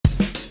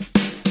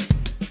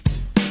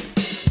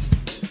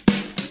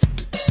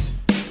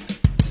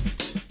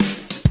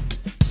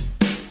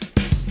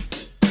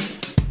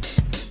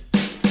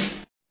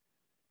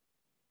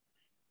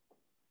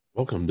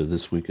Welcome to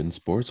This Week in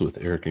Sports with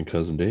Eric and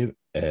Cousin Dave.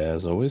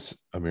 As always,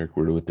 I'm Eric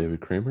Werder with David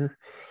Kramer.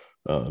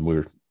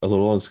 We're a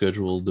little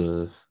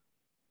unscheduled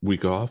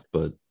week off,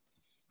 but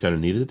kind of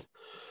needed.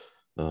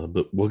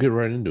 But we'll get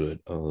right into it.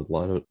 A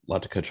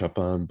lot to catch up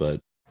on, but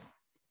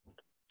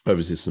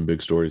obviously some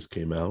big stories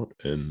came out,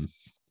 and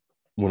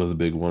one of the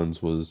big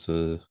ones was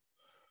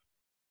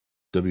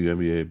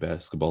WNBA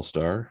basketball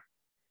star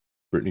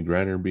Brittany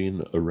Griner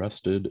being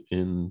arrested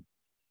in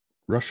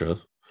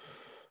Russia,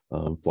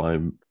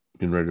 flying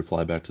getting ready to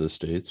fly back to the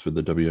States for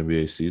the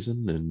WNBA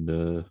season,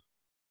 and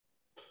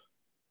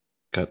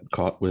got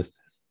caught with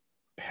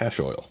hash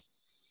oil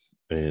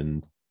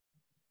and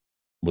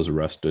was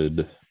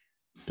arrested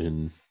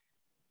in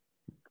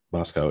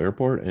Moscow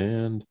airport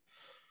and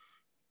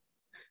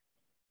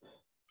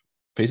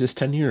faces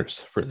 10 years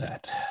for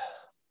that.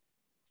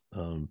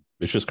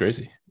 It's just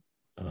crazy.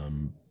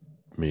 Um,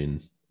 I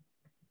mean,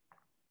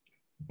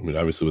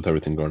 obviously, with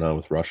everything going on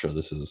with Russia,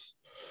 this is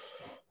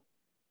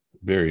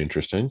very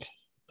interesting.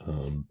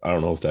 I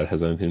don't know if that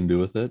has anything to do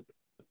with it,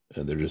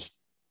 and they're just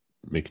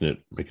making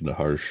a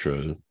harsh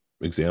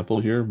example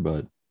here.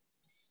 But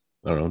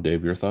I don't know,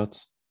 Dave, your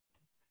thoughts?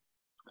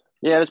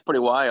 Yeah, it's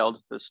pretty wild,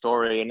 this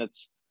story, and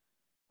it's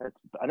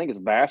I think it's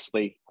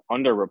vastly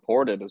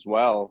underreported as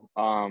well.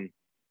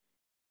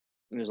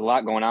 There's a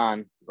lot going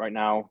on right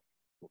now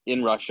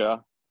in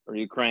Russia or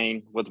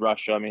Ukraine with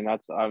Russia. I mean,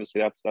 that's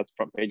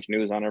front page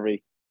news on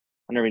every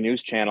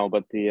news channel.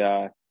 But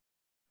I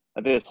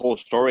think this whole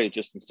story is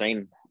just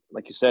insane.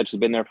 Like you said, she's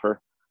been there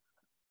for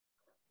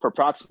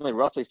approximately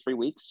roughly 3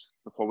 weeks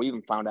before we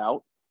even found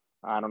out.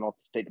 I don't know if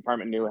the State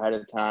Department knew ahead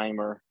of time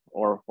or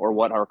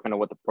what, or kind of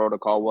what the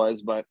protocol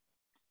was, but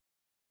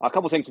a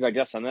couple of things to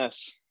digest on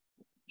this.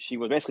 She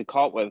was basically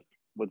caught with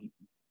a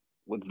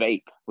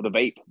vape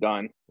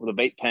gun, with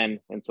a vape pen,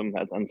 and some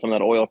of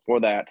that oil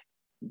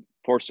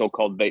for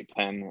so-called vape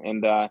pen.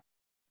 And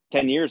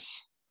 10 years,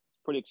 it's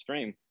pretty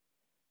extreme.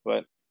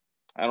 But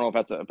I don't know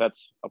if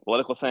that's a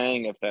political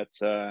thing, if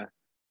that's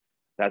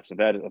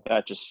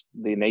just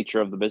the nature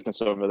of the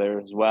business over there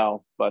as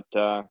well. But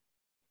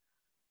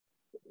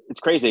it's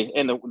crazy.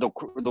 And the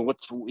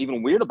what's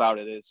even weird about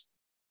it is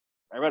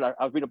I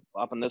was reading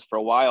up on this for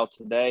a while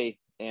today,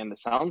 and it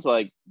sounds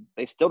like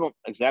they still don't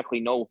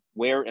exactly know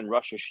where in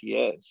Russia she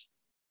is.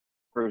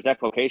 Her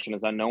exact location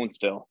is unknown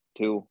still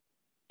to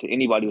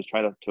anybody who's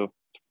trying to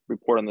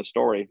report on the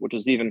story, which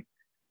is even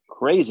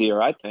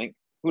crazier, I think.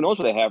 Who knows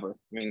where they have her? I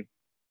mean,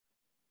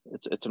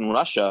 it's in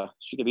Russia.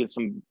 She could be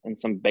in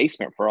some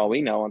basement for all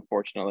we know,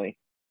 unfortunately.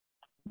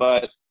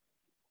 But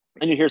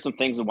then you hear some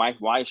things of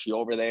why is she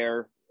over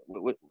there?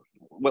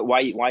 Why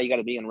you got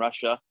to be in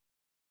Russia?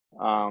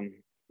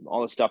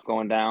 All this stuff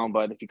going down.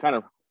 But if you kind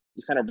of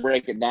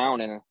break it down,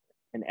 and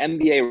an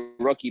NBA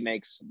rookie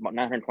makes about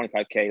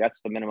 $925K.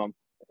 That's the minimum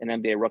an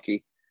NBA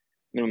rookie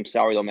minimum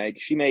salary they'll make.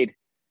 She made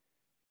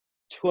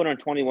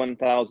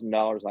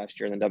 $221,000 last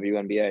year in the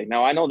WNBA.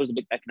 Now I know there's a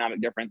big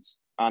economic difference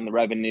on the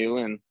revenue,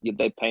 and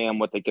they pay them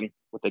what they can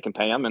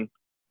pay them, and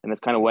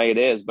that's kind of the way it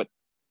is. But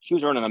she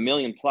was earning $1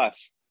 million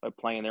plus by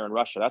playing there in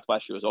Russia. That's why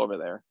she was over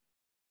there.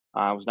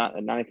 It was not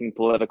anything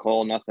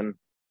political, nothing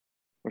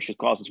where she's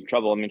causing some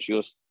trouble. I mean,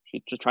 she's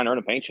just trying to earn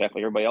a paycheck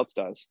like everybody else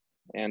does,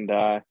 and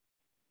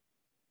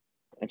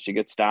she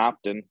gets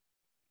stopped and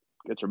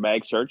gets her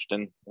bag searched,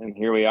 and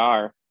here we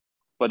are.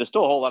 But there's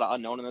still a whole lot of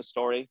unknown in this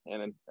story,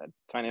 and it's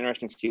kind of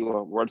interesting to see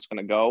where it's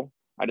going to go.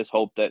 I just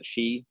hope that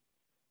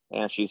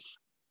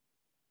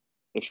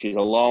if she's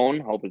alone,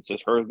 hope it's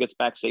just her who gets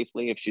back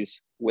safely. If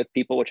she's with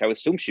people, which I would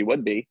assume she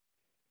would be.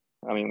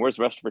 I mean, where's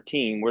the rest of her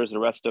team? Where's the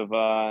rest of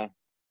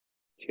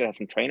she's gonna have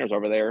some trainers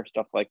over there,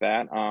 stuff like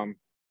that. I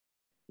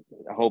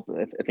hope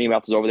if anybody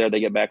else is over there, they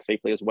get back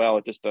safely as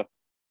well.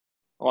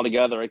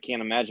 Altogether, I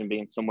can't imagine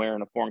being somewhere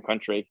in a foreign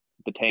country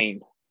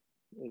detained.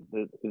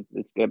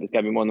 It's got to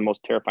be one of the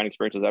most terrifying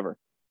experiences ever.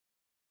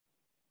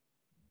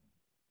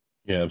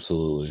 Yeah,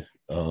 absolutely.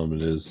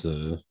 It is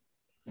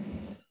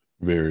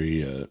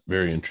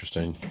very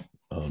interesting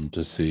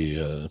to see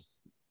to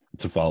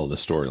follow the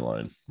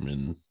storyline. I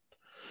mean,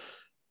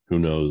 who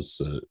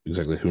knows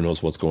exactly who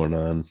knows what's going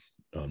on?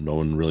 No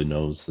one really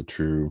knows the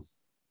truth.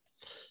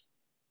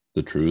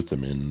 I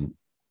mean,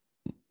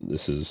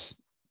 it's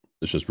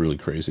just really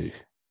crazy.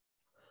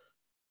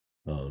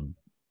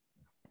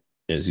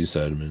 As you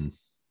said, I mean,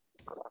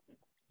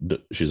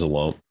 she's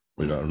alone.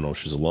 I don't know if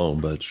she's alone,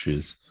 but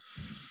she's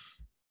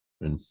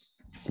been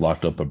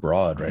locked up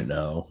abroad right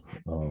now,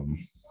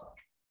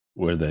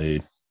 where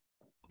they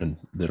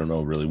don't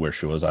know really where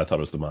she was. I thought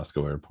it was the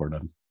Moscow airport. I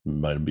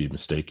might be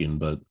mistaken,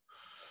 but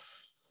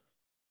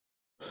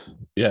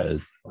yeah,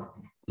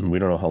 we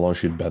don't know how long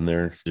she'd been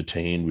there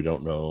detained. We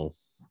don't know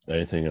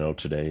anything.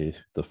 Today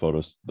the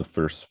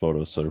first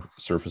photos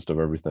surfaced of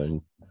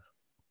everything.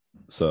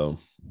 So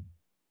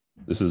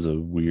this is a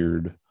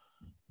weird,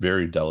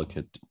 very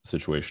delicate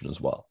situation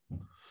as well,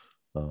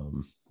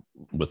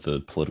 with the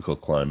political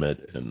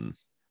climate and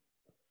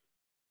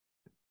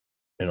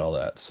all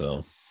that.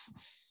 So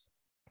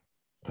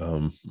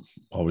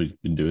all we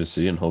can do is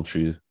see and hope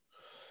she's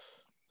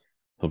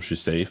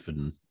safe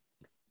and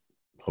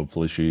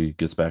hopefully she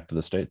gets back to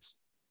the States.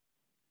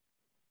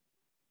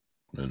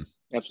 And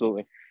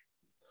Absolutely.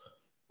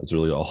 that's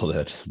really all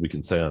that we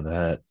can say on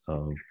that.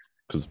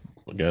 Because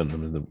again, I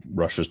mean,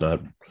 Russia's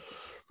not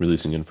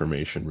releasing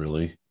information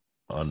really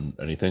on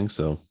anything,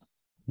 so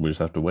we just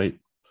have to wait.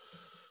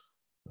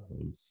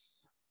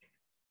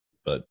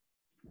 But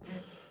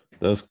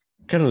that was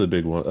kind of the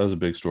big one. That was a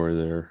big story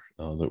there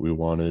that we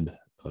wanted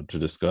to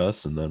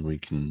discuss, and then we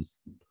can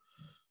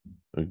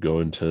go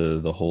into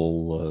the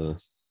whole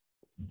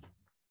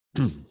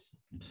kind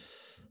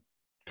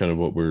of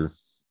what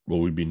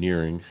we'd be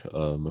nearing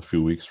a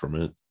few weeks from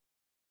it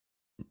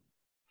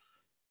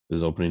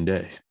is opening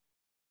day.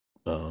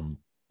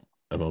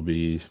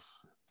 MLB,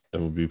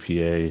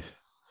 MLBPA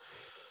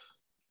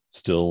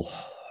still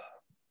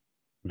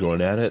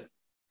going at it.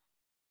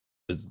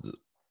 It's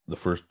the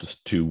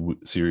first two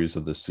series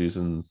of this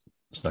season.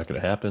 It's not going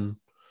to happen.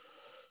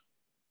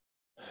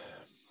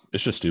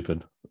 It's just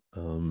stupid.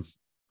 I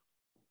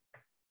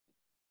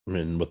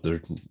mean, what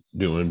they're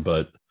doing,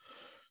 but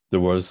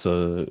there were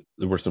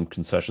some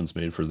concessions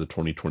made for the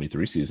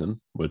 2023 season,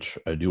 which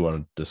I do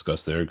want to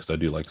discuss there because I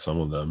do like some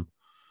of them.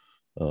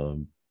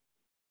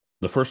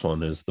 The first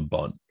one is the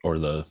bunt or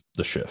the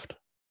shift.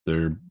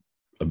 They're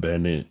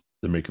making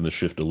the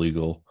shift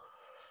illegal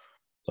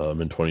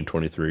in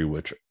 2023,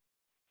 which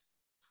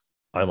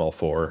I'm all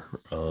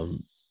for.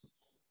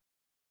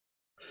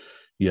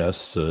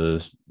 Yes,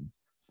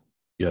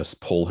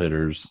 pull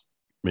hitters,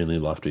 mainly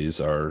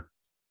lefties, are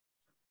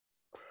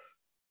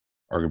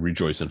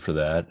rejoicing for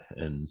that,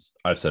 and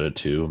I've said it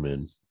too. I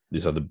mean,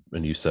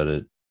 and you said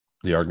it.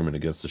 The argument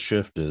against the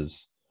shift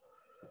is,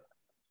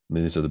 I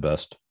mean, these are the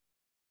best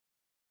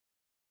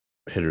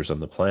hitters on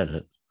the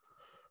planet.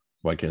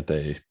 Why can't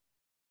they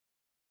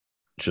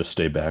just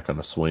stay back on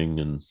a swing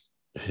and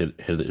hit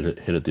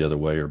it the other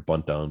way or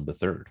bunt down to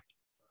third?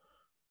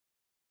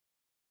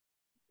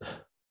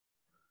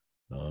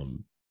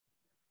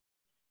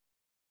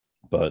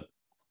 But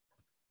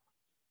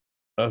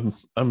I'm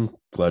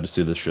glad to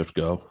see this shift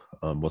go.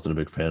 Wasn't a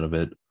big fan of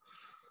it.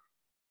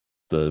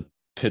 The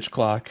pitch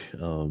clock,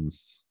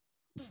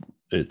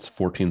 it's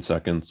 14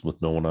 seconds with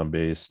no one on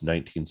base,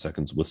 19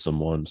 seconds with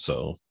someone.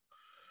 So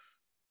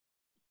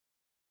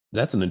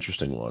that's an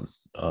interesting one.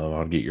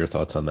 I'll get your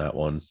thoughts on that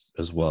one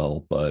as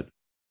well. But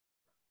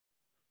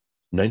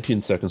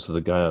 19 seconds with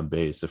a guy on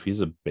base, if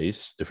he's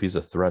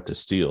a threat to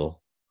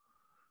steal,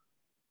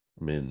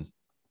 I mean,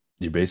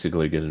 you're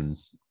basically getting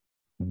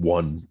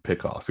one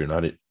pick off. You're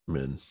not, I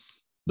mean,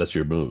 that's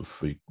your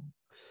move.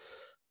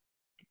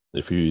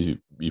 If you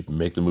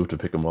make the move to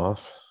pick him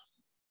off,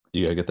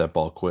 you gotta get that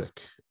ball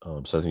quick.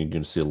 So I think you're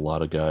going to see a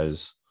lot of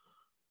guys.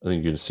 I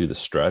think you're going to see the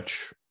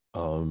stretch,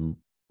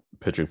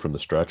 pitching from the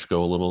stretch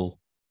go a little,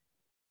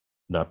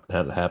 not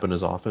happen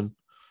as often.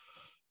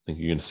 I think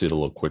you're going to see it a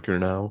little quicker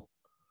now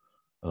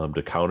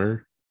to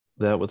counter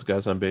that with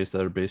guys on base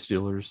that are base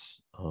stealers.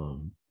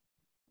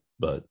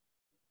 But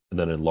and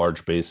then in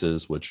large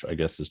bases, which I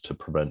guess is to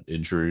prevent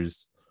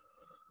injuries,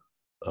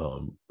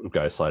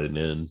 guys sliding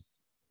in.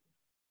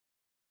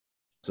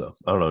 So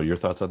I don't know your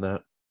thoughts on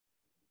that.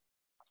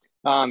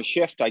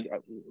 Shift.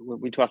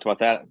 We talked about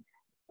that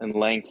in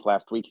length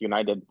last week. You and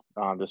I did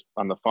just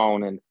on the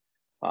phone, and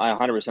I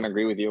 100%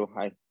 agree with you.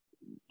 I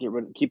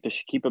keep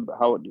it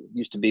how it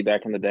used to be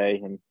back in the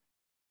day,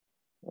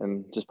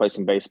 and just play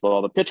some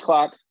baseball. The pitch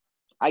clock,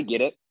 I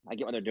get it. I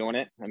get why they're doing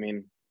it. I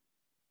mean,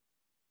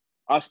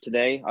 us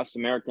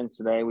Americans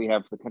today, we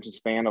have the attention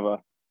span of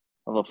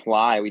a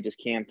fly. We just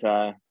can't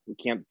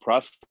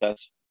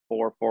process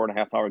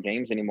 4.5 hour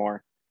games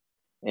anymore,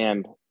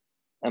 and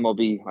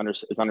MLB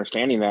is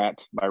understanding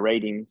that by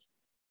ratings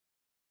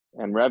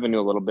and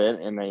revenue a little bit,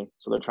 and they're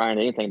trying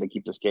anything to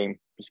keep this game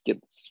just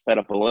get sped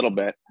up a little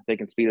bit. If they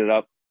can speed it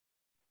up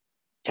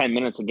 10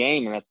 minutes a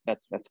game, and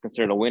that's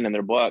considered a win in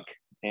their book.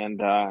 And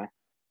I'm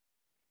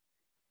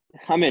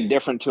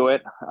indifferent to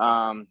it.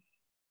 I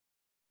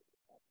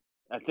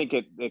think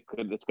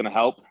it's going to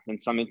help in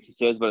some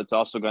instances, but it's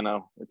also going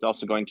to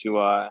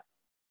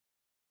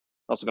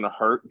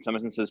hurt in some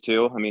instances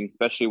too. I mean,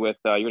 especially with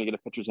you're going to get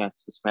a pitcher's going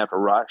to snap a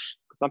rush.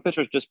 Some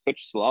pitchers just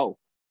pitch slow.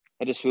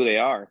 That's just who they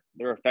are.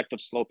 They're effective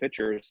slow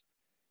pitchers,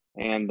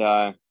 and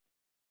by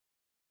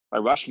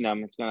rushing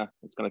them, it's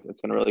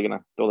really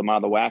gonna throw them out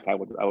of the whack. I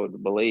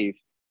would believe.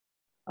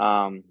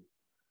 But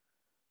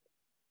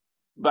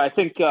I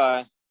think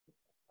I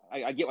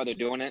get why they're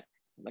doing it.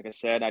 Like I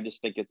said, I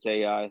just think it's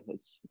a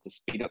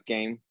speed up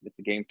game. It's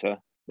a game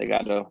they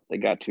got to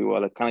kind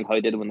of like how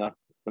they did when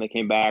they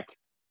came back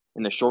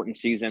in the shortened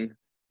season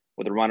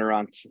with a runner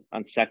on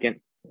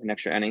second in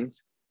extra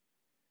innings.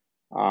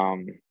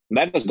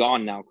 That is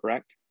gone now,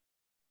 correct?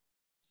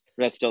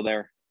 Or that's still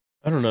there?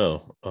 I don't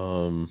know.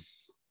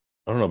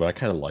 But I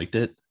kind of liked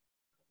it.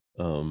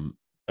 And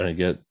I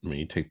mean,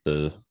 you take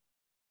the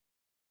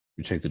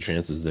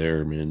chances there.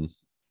 I mean,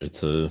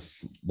 it's a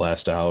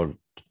last out,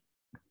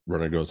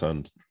 runner goes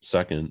on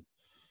second.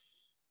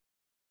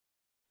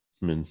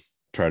 I mean,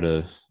 try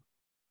to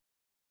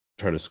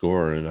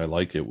score, and I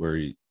like it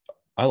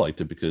I liked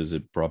it because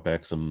it brought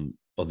back some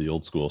of the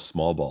old school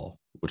small ball,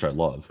 which I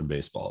love in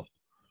baseball.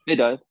 It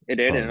does. It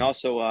did, and Um,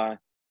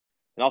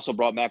 it also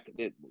brought back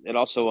it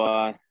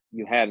also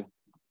you had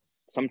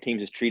some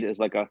teams is treated as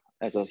like a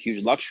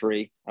huge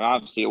luxury, and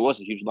obviously it was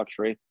a huge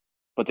luxury,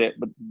 but it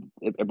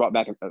brought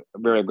back a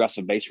very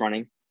aggressive base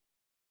running.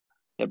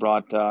 It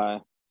brought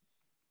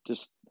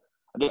just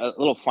a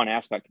little fun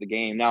aspect to the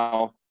game.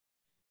 Now,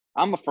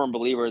 I'm a firm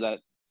believer that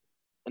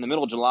in the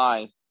middle of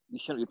July you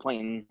shouldn't be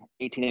playing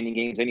 18 inning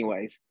games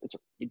anyways.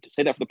 You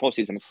say that for the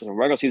postseason. It's a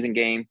regular season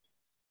game.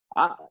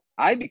 I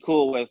I'd be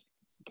cool with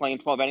playing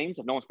 12 innings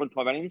if no one's scored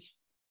 12 innings.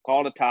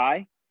 Call it a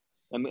tie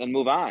and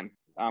move on.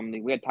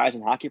 We had ties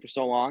in hockey for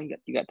so long.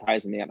 You got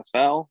ties in the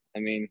NFL. I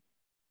mean,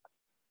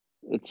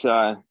 it's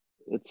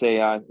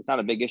it's not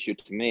a big issue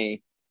to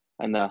me.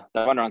 And the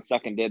runner on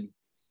second did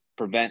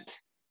prevent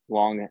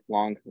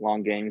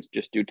long games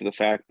just due to the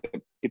fact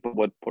that people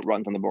would put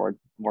runs on the board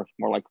more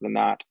likely than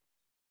not.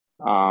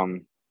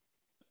 Um,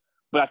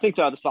 but I think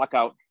this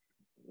lockout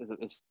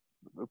is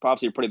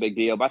probably a pretty big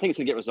deal. But I think it's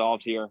gonna get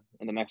resolved here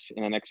in the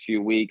next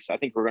few weeks. I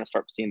think we're gonna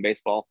start seeing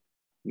baseball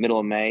middle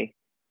of May.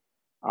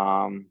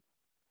 Um,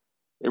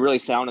 it really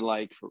sounded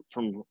like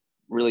from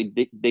really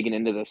digging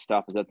into this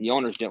stuff is that the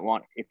owners didn't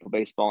want April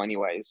baseball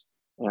anyways.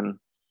 And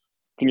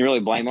can you really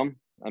blame them?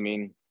 I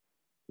mean,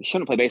 you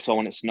shouldn't play baseball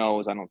when it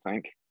snows. I don't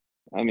think.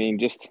 I mean,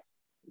 just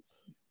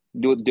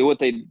do what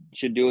they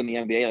should do in the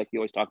NBA, like you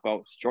always talk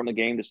about. Shorten the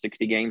game to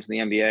 60 games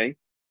in the NBA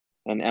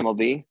and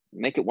MLB.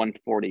 Make it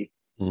 140,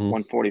 mhm.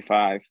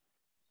 145,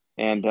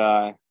 and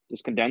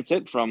just condense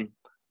it from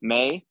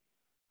May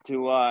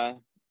to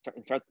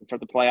start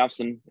the playoffs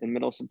in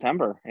middle of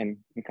September and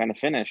kind of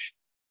finish.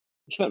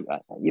 You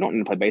don't need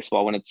to play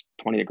baseball when it's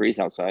 20 degrees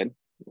outside.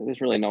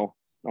 There's really no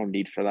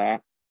need for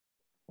that.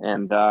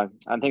 And I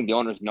think the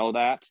owners know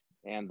that,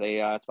 and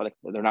that's why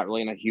they're not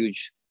really in a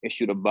huge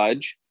issue to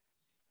budge.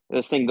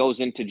 This thing goes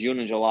into June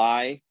and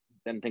July,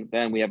 then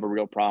we have a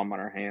real problem on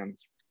our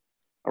hands,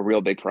 a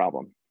real big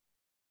problem.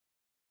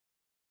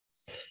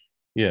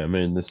 Yeah, I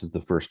mean, this is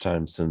the first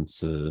time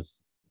since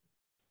 '95,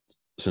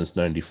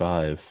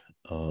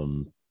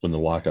 when the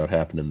lockout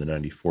happened in the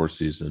 '94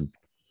 season,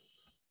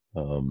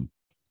 um,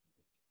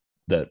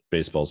 that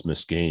baseball's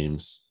missed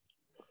games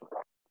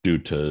due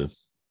to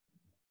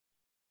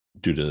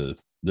due to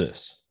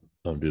this,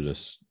 um, due to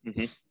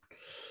Mm-hmm.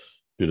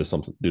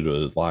 due to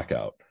a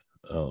lockout.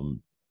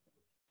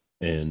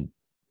 And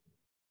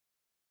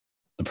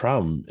the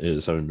problem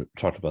is, I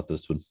talked about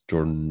this when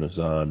Jordan was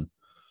on,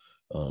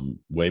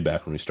 way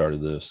back when we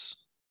started this.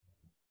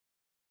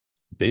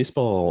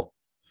 Baseball,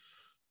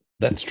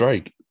 that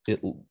strike,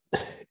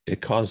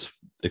 it caused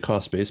it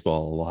cost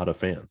baseball a lot of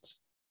fans,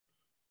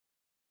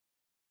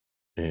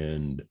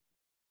 and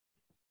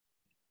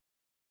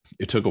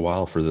it took a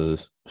while for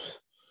the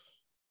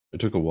it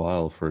took a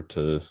while for it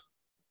to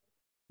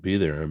be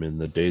there. I mean,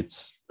 the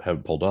dates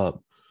have pulled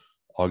up: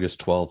 August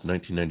 12th,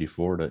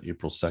 1994 to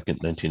April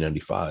 2nd,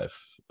 1995.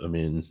 I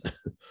mean,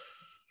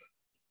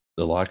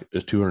 the lock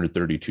is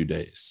 232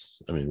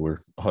 days. I mean, we're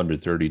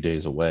 130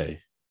 days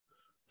away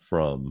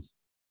from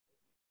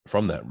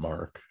that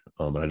mark.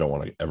 And I don't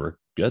want to ever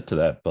get to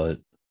that, but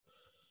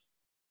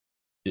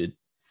it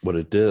what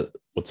it did,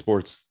 what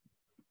sports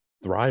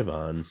thrive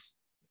on.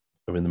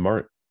 I mean,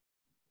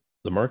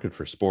 the market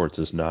for sports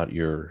is not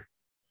your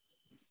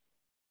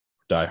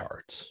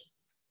diehards;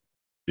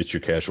 it's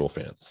your casual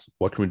fans.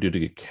 What can we do to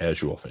get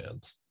casual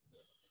fans?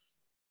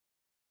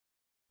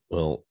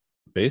 Well,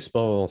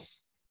 baseball,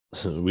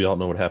 we all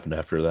know what happened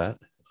after that.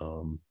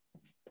 Um,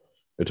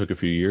 it took a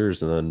few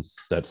years, and then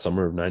that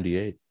summer of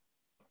 '98,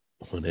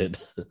 when it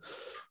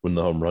when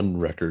the home run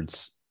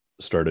records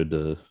started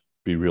to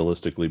be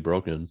realistically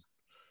broken,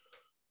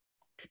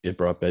 it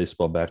brought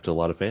baseball back to a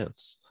lot of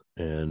fans.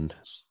 And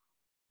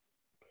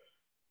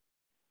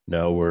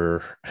now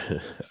we're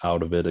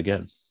out of it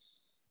again.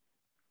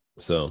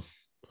 So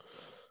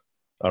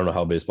I don't know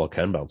how baseball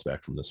can bounce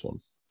back from this one.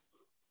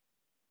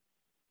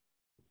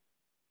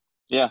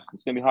 Yeah,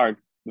 it's gonna be hard.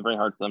 It's very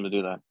hard for them to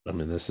do that. I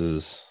mean, it's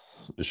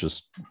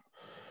just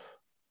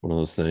one of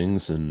those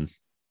things, and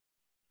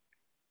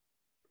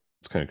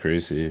it's kind of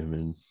crazy. I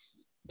mean,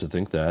 to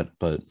think that,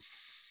 but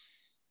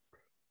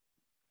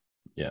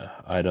yeah,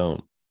 I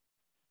don't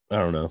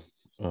know.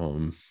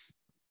 Um,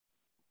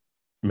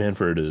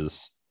 Manfred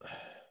is,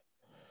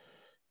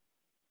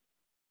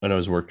 I know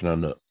he's working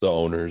on the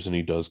owners, and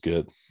he does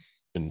get,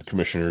 and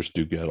commissioners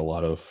do get a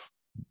lot of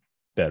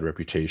bad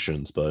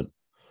reputations, but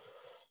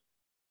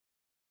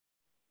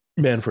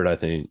Manfred, I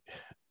think,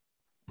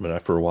 I mean,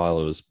 for a while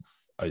it was,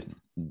 I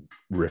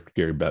ripped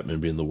Gary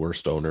Bettman being the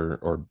worst owner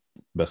or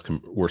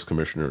worst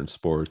commissioner in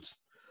sports.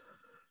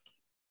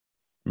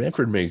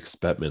 Manfred makes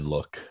Bettman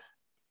look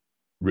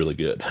really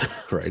good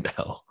right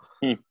now.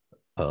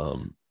 Hmm.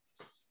 Um,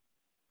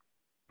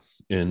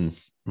 and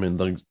I mean,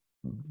 like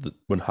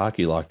when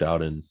hockey locked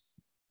out in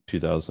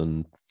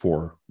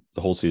 2004,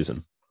 the whole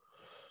season,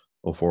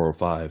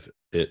 0405,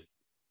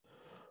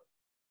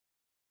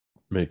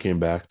 when it came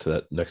back to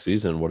that next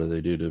season, what did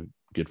they do to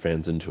get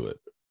fans into it?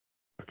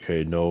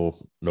 Okay, no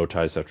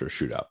ties after a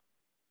shootout.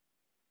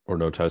 or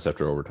no ties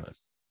after overtime.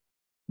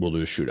 We'll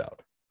do a shootout.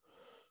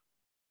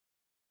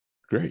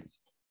 Great.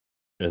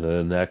 And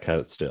then that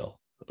cat still.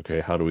 Okay,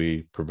 how do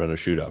we prevent a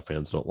shootout?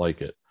 Fans don't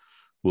like it.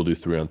 We'll do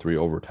 3-on-3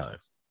 overtime.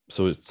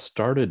 So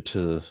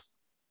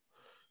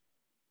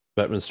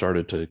Bettman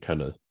started to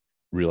kind of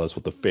realize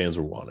what the fans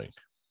were wanting.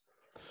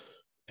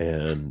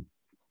 And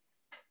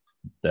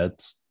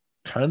that's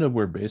kind of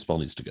where baseball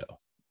needs to go.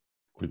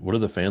 What do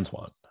the fans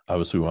want?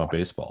 Obviously, we want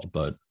baseball,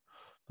 but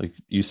like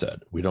you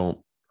said, we don't.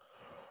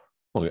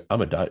 Well, you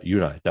and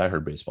I,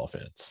 diehard baseball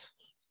fans,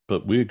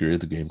 but we agree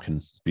the game can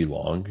be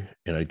long,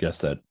 and I guess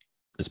that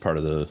is part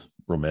of the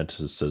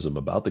romanticism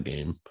about the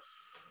game.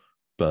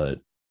 But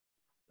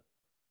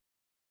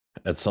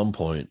at some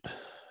point,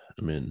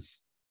 I mean,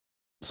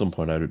 I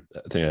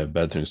think I have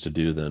bad things to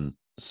do than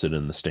sit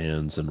in the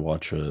stands and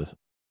watch a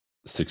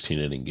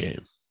 16-inning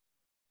game.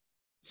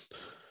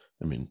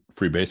 I mean,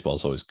 free baseball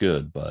is always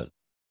good, but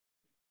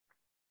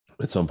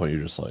at some point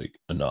you're just like,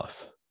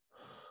 enough.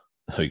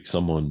 Like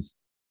someone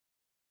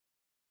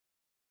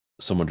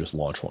just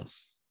launch one.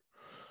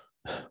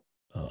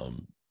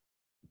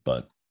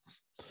 But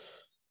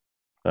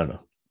I don't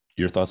know.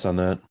 Your thoughts on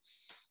that?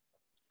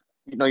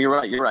 You're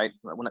right. You're right.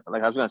 I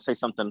was going to say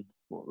something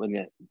when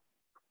you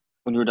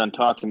were done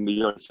talking, but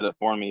you already said it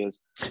for me. Is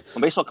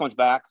when baseball comes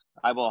back,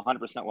 I will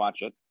 100%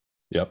 watch it.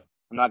 Yep.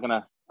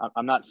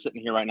 I'm not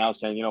sitting here right now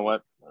saying, you know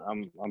what,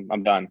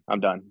 I'm done. I'm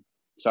done.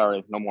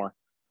 Sorry, no more.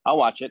 I'll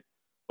watch it,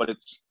 but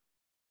it's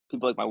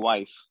people like my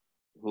wife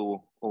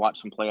who will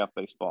watch some playoff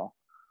baseball,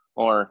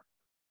 or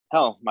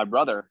hell, my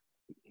brother.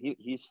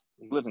 He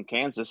lives in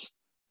Kansas.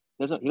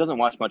 He doesn't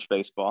watch much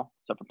baseball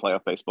except for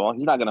playoff baseball.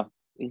 He's not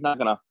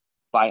gonna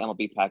buy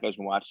MLB package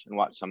and watch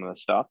some of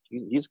this stuff.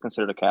 He's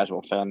considered a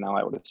casual fan now,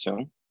 I would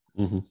assume.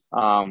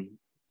 Mm-hmm.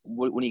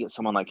 When you get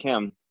someone like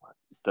him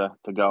to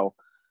go,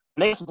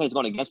 and they sometimes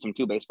going against him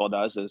too. Baseball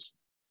does is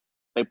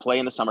they play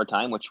in the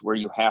summertime, where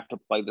you have to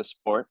play the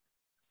sport,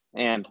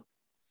 and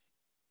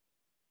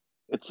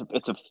it's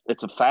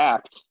a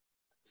fact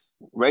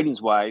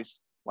ratings wise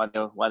why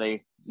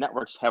they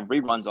networks have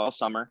reruns all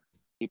summer.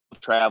 People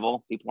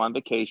travel, people on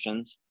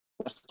vacations.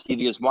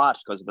 TV is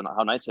watched because of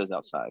how nice it is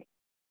outside.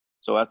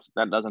 So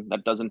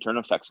that does in turn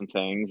affect some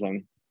things,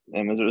 and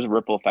there's a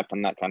ripple effect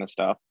on that kind of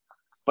stuff.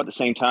 But at the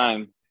same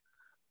time,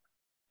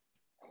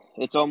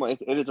 it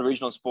is a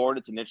regional sport.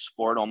 It's a niche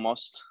sport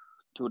almost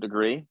to a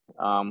degree.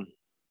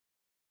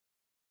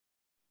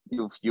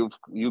 You've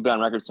been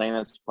on record saying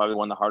it's probably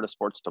one of the hardest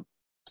sports to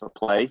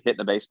play,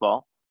 hitting a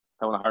baseball.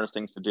 One of the hardest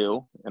things to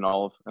do in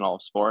all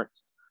of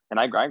sports, and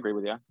I agree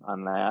with you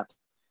on that.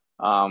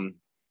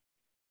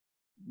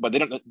 But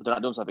they're not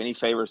doing themselves any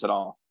favors at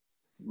all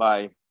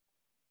by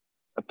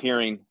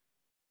appearing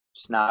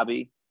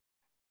snobby,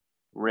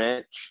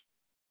 rich,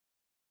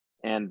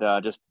 and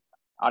just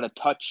out of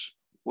touch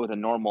with the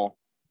normal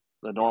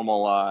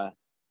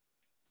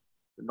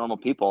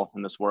people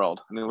in this world.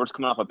 I mean, we're just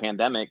coming off a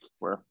pandemic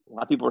where a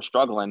lot of people are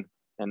struggling,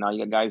 and now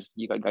you got guys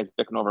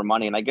picking over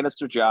money. And I get it's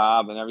their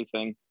job and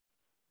everything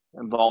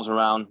involves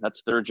around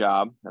that's their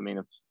job. I mean,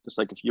 if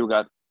you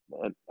got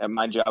at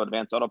my job at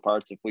Advanced Auto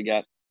Parts, if we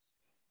had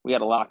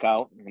a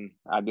lockout, and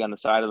I'd be on the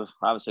side of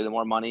obviously the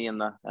more money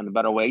and the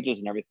better wages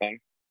and everything.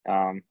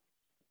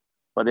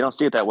 But they don't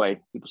see it that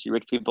way. People see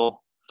rich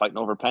people fighting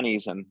over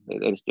pennies, and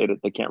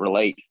they can't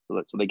relate,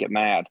 so they get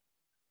mad.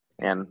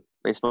 And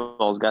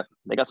baseball's got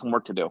some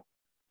work to do,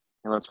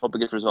 and let's hope it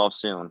gets resolved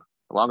soon.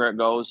 The longer it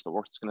goes, the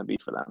worse it's going to be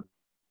for them.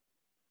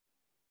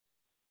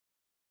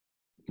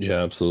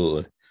 Yeah,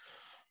 absolutely.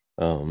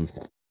 I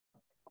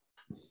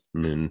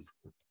mean,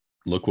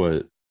 look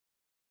what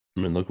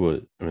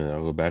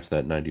I'll go back to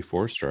that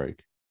 94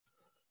 strike.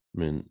 I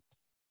mean,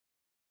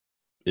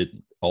 it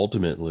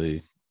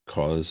ultimately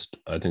caused,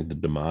 I think, the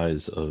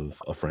demise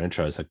of a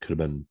franchise that could have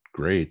been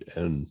great,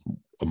 and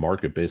a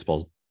market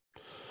baseball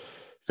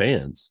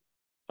fans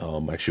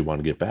actually want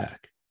to get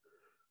back.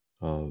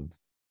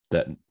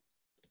 That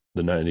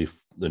the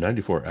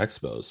 94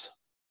 Expos,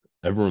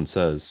 everyone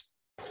says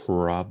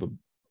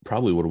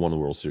probably would have won the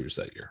World Series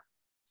that year.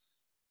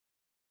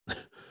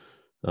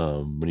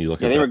 When you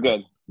look at they were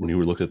good. When you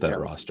were looking at that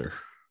roster.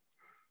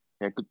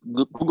 Yeah,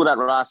 Google that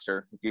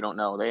roster if you don't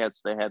know. They had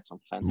some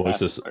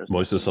fantastic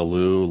Moises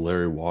Alou,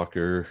 Larry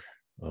Walker,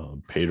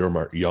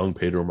 young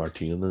Pedro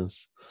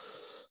Martinez.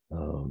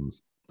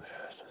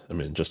 I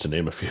mean, just to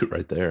name a few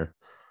right there.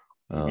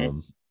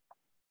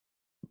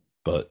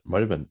 But might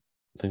have been,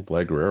 I think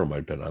Vlad Guerrero might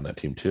have been on that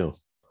team too.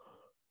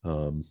 If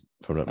I'm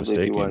not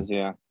mistaken. He was,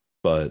 yeah.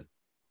 But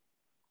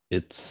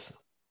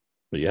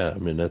yeah, I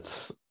mean,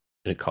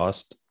 it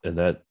cost, and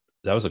that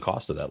was the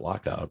cost of that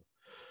lockout.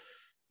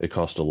 It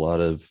cost a lot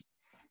of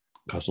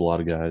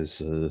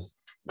guys,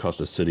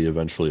 cost a city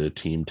eventually a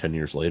team 10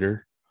 years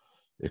later.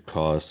 It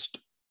cost,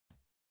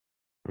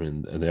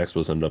 and the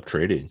Expos ended up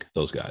trading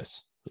those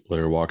guys.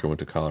 Larry Walker went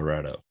to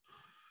Colorado.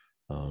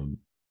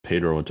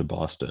 Pedro went to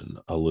Boston.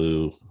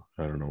 Alou,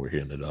 I don't know where he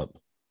ended up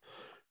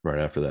right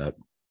after that.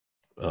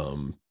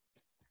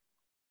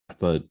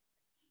 But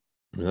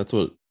I mean, that's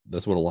what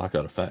a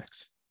lockout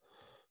affects.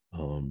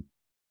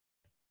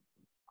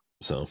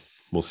 So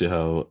we'll see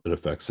how it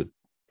affects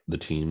the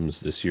teams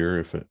this year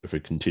if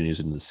it continues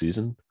into the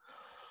season.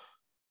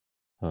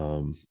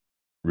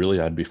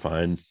 Really, I'd be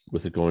fine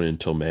with it going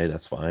until May.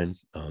 That's fine.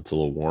 It's a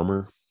little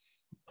warmer.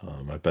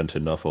 I've been to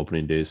enough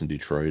opening days in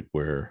Detroit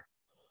where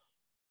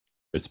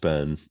it's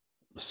been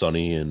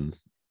sunny and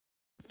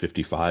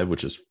 55,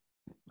 which is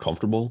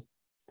comfortable.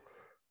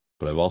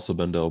 But I've also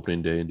been to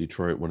opening day in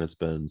Detroit when it's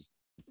been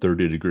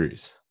 30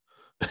 degrees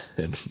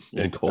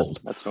and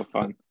cold. That's no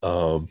fun.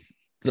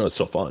 No, it's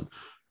still fun,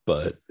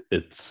 but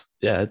it's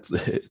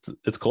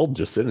cold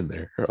just sitting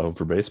there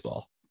for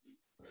baseball.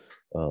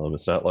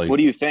 It's not like. What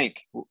do you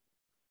think?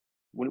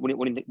 When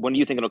do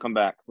you think it'll come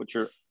back? What's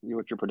your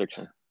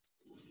prediction?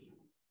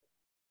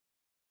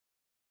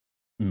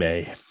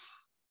 May.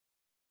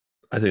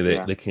 I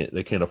think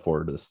they can't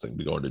afford this thing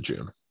to go into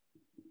June.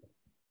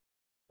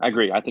 I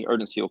agree. I think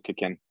urgency will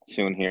kick in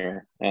soon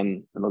here,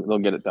 and they'll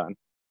get it done.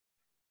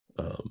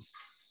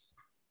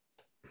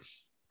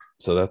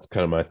 So that's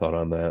kind of my thought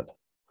on that.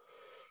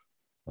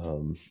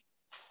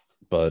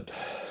 But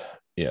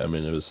yeah, I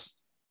mean, it was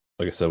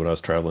like I said when I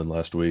was traveling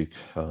last week,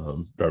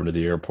 driving to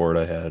the airport,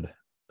 I had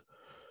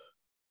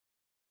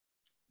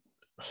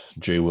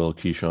Jay Will,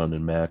 Keyshawn,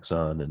 and Max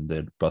on, and they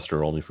had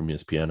Buster Olney from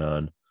ESPN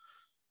on.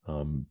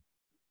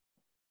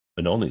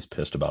 And Olney's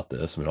pissed about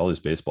this. I mean, all these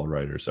baseball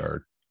writers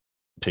are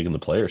taking the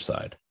player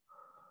side.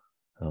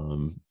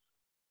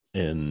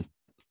 And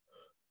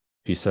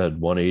he said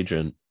one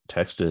agent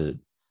texted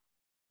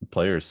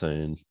players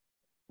saying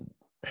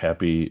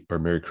happy or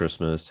Merry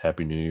Christmas,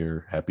 Happy New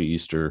Year, Happy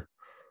Easter,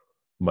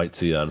 might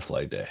see you on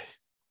Flag Day.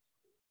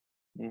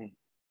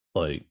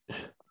 Like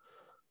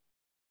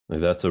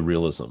that's a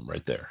realism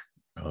right there.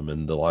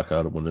 And the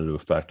lockout went into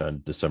effect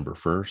on December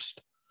 1st.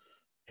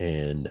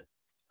 And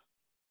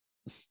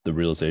the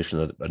realization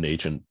that an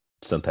agent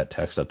sent that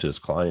text up to his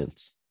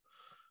clients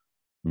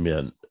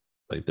meant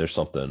like there's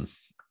something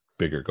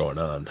bigger going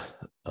on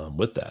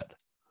with that.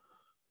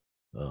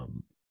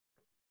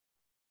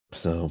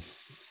 So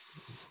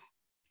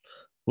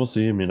we'll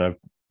see. I mean, I've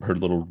heard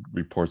little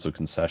reports of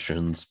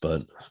concessions,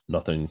 but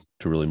nothing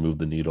to really move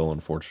the needle,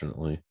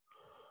 unfortunately.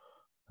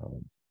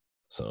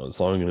 So as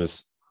long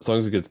as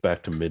it gets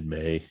back to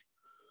mid-May,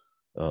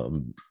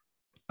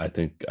 I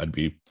think I'd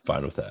be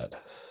fine with that.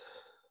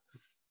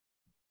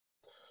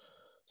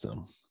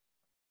 So,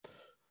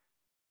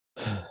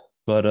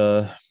 but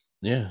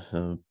yeah,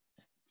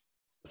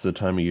 it's a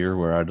time of year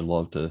where I'd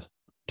love to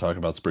talk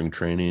about spring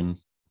training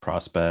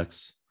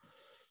prospects,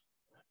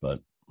 but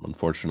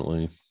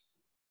unfortunately,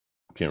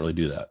 can't really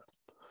do that.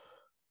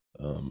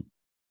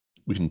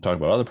 We can talk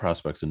about other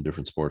prospects in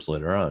different sports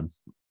later on,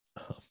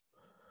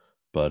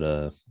 but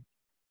I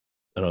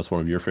know it's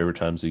one of your favorite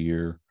times of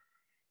year.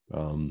 If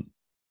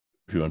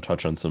you want to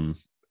touch on some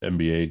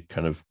NBA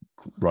kind of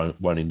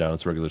winding down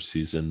its regular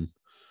season,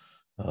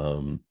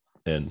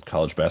 and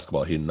college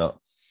basketball heating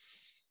up.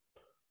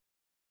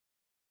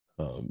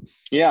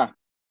 Yeah.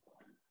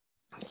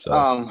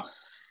 So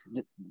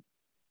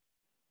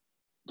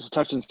just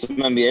touching some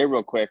NBA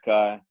real quick.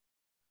 I've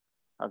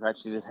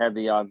actually just had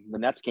the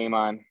Nets game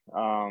on.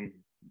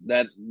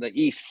 That the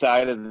east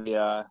side of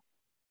the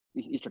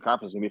Eastern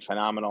Conference is gonna be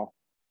phenomenal.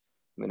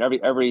 I mean,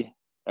 every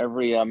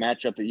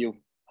matchup that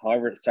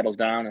however it settles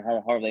down and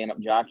however they end up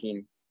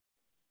jockeying,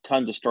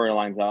 tons of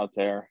storylines out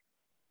there.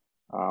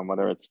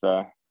 Whether it's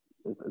the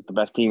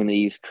best team in the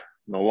East,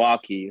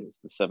 Milwaukee, is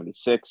the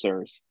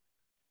 76ers.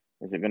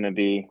 Is it going to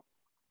be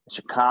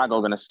Chicago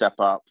going to step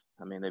up?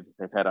 I mean,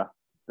 they've had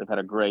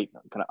a great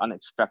kind of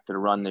unexpected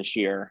run this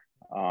year.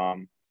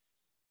 The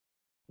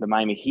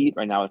Miami Heat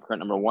right now, the current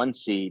number 1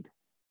 seed.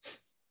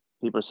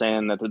 People are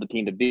saying that they're the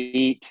team to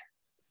beat.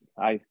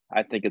 I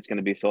think it's going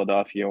to be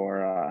Philadelphia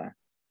or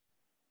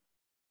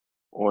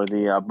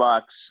the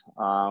Bucks.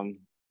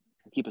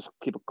 Keep a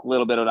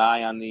little bit of an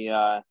eye on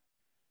the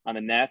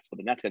Nets, but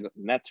the Nets are going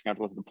to have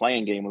to look at the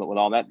playing game with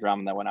all that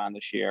drama that went on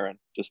this year and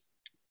just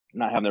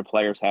not having their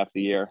players half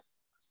the year.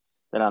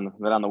 Then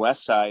on the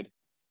West side,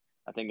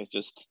 I think it's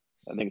just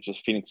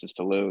Phoenix's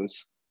to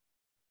lose.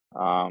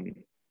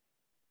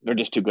 They're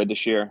just too good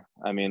this year.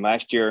 I mean,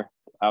 last year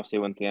obviously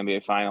went to the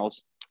NBA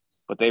Finals,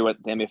 but they were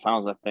at the NBA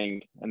Finals, I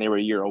think, and they were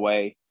a year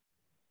away.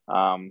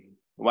 The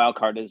wild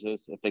card is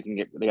if they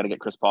got to get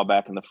Chris Paul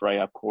back in the fray,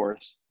 of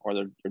course, or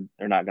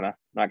they're not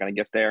gonna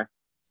get there.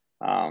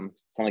 Sounds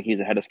like he's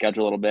ahead of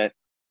schedule a little bit.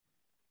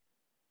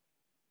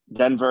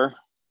 Denver,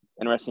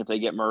 interesting if they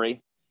get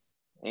Murray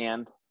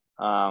and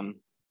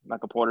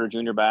Michael Porter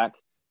Jr. back.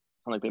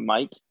 Sounds like they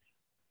might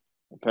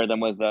pair them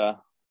with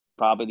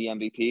probably the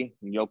MVP,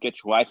 Jokic,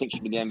 who I think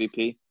should be the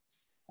MVP.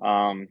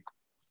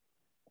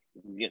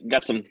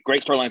 Got some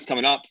great storylines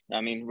coming up.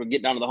 I mean, we're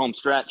getting down to the home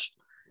stretch.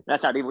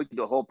 That's not even. We can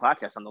do a whole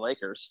podcast on the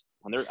Lakers,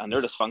 on their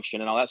dysfunction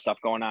and all that stuff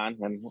going on,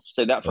 and we'll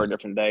save that for a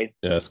different day.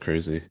 Yeah, it's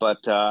crazy.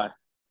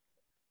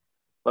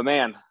 But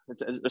man,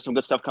 there's some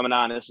good stuff coming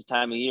on. This is the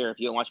time of year. If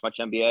you don't watch much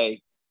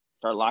NBA,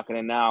 start locking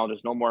in now.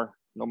 There's no more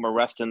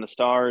rest in the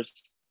stars.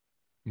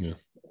 Yeah.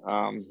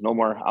 No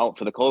more out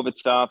for the COVID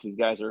stuff. These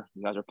guys are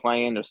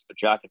playing. They're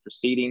jockeying for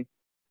seeding,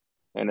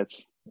 and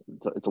it's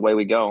it's away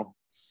we go.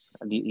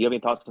 Do you have any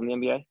thoughts on the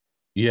NBA?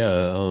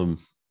 Yeah,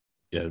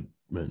 yeah.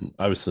 I mean,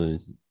 obviously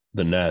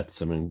the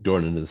Nets. I mean,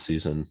 going into the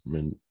season, I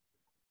mean,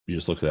 you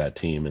just look at that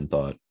team and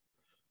thought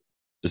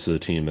this is a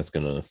team that's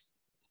going to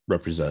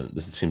represent.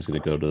 This team's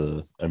going to go to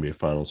the NBA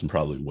Finals and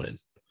probably win.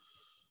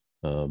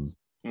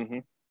 Mm-hmm.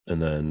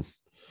 And then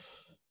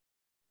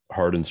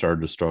Harden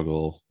started to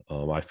struggle.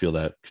 I feel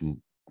that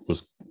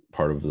was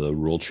part of the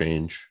rule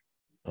change,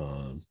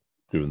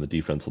 giving the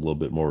defense a little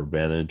bit more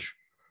advantage.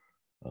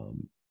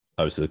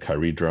 Obviously, the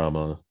Kyrie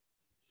drama.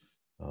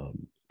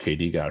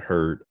 KD got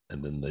hurt,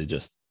 and then they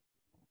just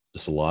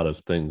a lot of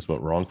things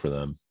went wrong for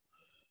them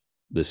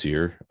this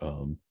year.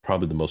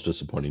 Probably the most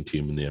disappointing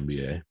team in the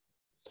NBA.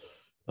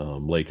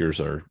 Lakers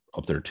are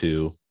up there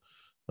too.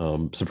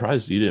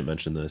 Surprised you didn't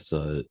mention this.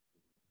 And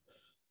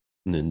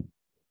then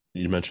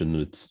you mentioned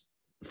it's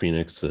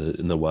Phoenix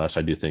in the West.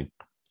 I do think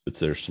it's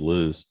theirs to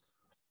lose,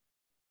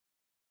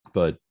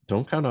 but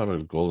don't count out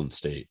on Golden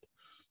State.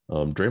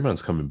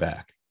 Draymond's coming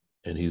back,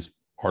 and he's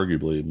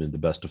arguably, I mean, the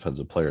best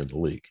defensive player in the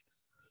league,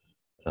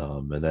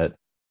 and that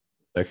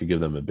could give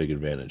them a big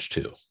advantage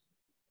too.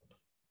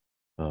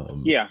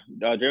 Yeah,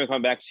 Draymond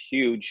coming back's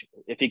huge.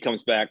 If he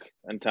comes back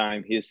in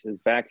time, his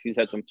back. He's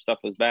had some stuff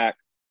with his back.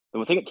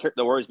 The thing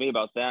that worries me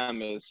about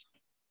them is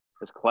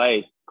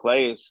Clay.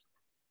 Clay is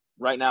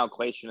right now.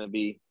 Clay shouldn't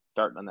be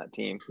starting on that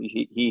team.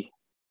 He's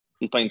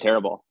playing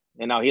terrible,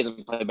 and now he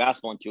hasn't played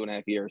basketball in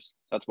 2.5 years.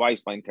 So that's why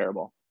he's playing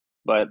terrible.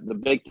 But the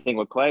big thing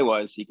with Clay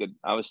was he could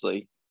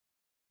obviously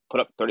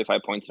put up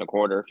 35 points in a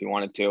quarter if he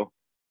wanted to,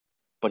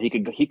 but he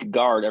could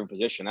guard every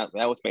position. That's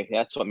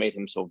what made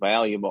him so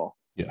valuable.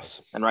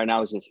 Yes. And right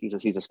now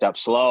he's a step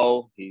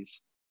slow.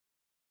 He's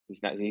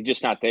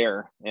just not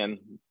there. And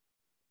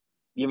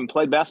you haven't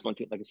played basketball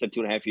in, like I said,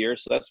 2.5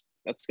 years. So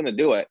that's going to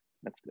do it.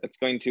 It's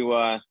going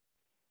to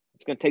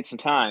take some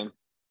time.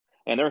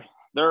 And they're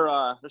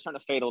starting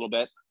to fade a little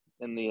bit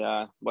in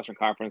the Western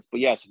Conference. But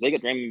yes, if they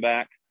get Draymond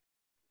back,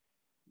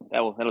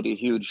 that'll be a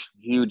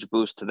huge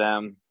boost to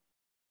them.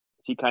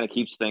 He kind of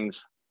keeps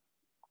things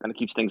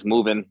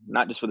moving,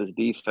 not just with his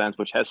defense,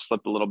 which has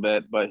slipped a little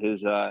bit, but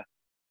his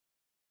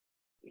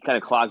he kind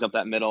of clogs up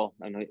that middle.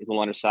 I know he's a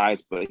little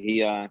undersized, but he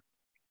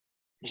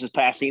just his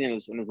passing and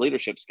his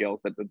leadership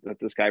skills that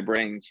this guy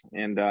brings.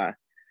 And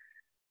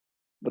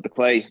but the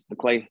Clay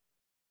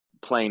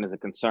playing is a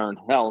concern.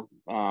 Hell,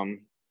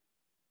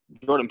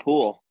 Jordan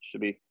Poole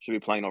should be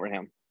playing over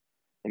him,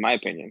 in my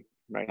opinion.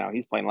 Right now,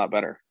 he's playing a lot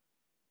better.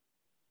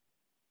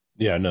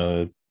 Yeah,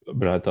 no,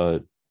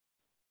 but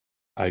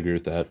I agree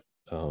with that.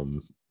 I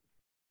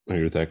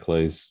agree with that.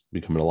 Clay's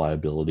becoming a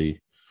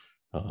liability.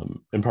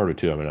 And part of it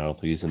too, I mean, I don't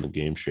think he's in the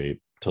game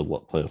shape to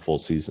play a full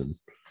season.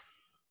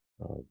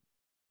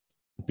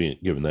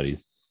 Given that he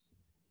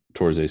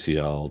tore his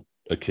ACL,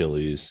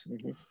 Achilles,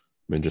 I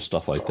mean, just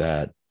stuff like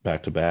that,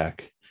 back to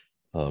back.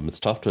 It's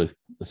tough.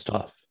 It's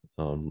tough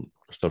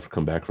to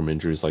come back from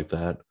injuries like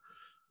that.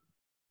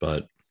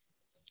 But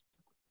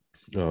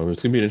it's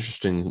gonna be an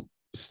interesting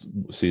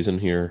season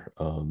here.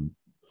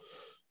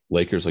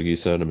 Lakers, like you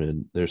said, I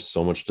mean, there's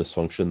so much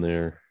dysfunction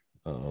there.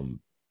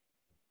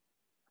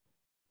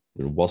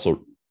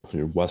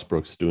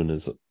 Westbrook's doing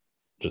his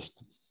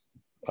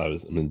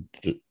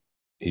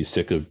he's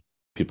sick of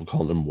people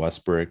calling him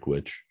Westbrook,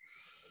 which,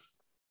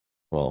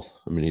 well,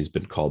 I mean, he's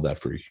been called that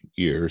for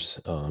years.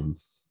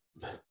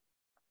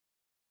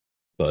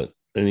 But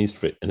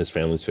his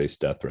family's faced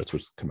death threats,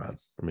 which, come on,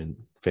 I mean,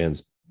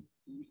 fans,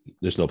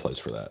 there's no place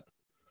for that.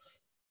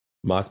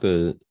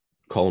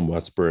 Call him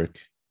Westbrook,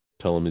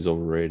 tell him he's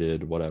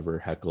overrated, whatever,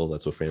 heckle,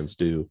 that's what fans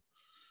do.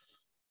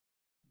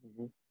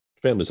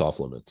 Family's off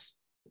limits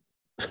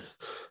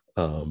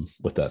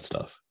with that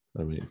stuff.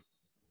 I mean,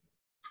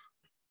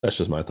 that's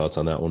just my thoughts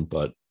on that one.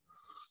 But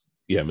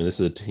yeah, I mean, this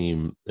is a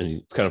team, and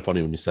it's kind of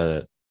funny when you said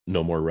that,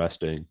 no more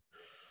resting.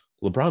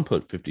 LeBron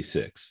put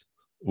 56,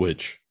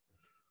 which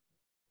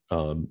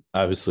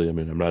obviously, I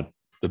mean, I'm not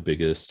the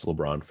biggest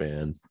LeBron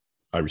fan.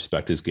 I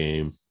respect his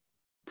game,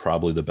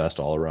 probably the best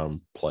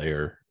all-around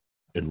player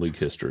in league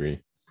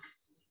history.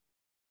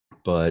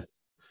 But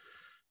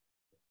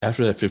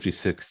after that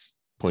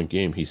 56-point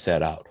game, he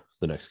sat out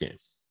the next game.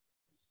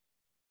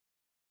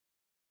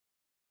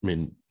 I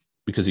mean,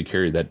 because he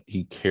carried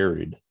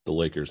the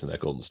Lakers in that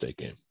Golden State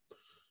game,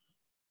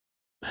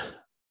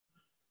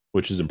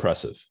 which is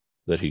impressive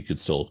that he could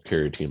still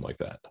carry a team like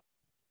that.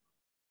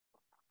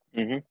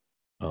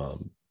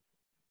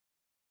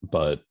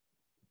 But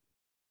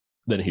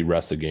then he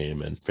rests the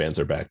game and fans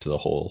are back to the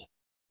whole,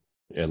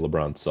 and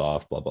LeBron's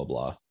soft, blah, blah,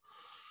 blah.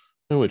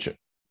 Which, I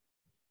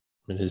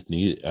mean, his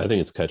knee, I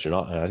think it's catching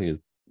on. I think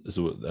this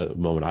is what the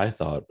moment I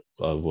thought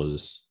of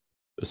was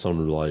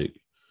someone like,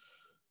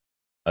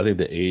 I think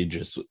the age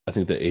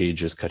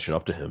is catching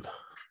up to him.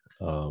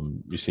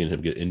 You've seen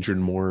him get injured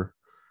more.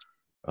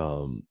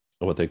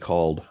 What they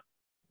called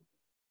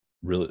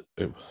really,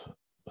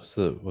 what's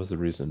the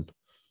reason?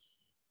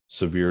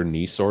 Severe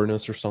knee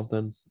soreness or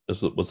something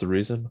was the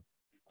reason,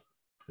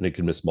 and he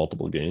could miss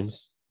multiple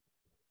games.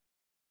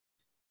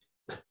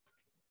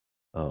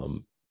 I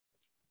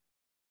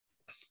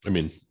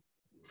mean,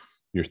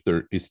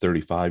 He's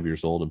 35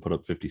 years old and put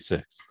up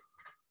 56.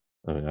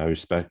 I mean, I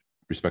respect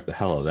the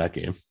hell out of that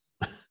game.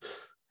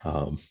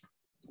 But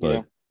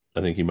Yeah.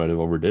 I think he might have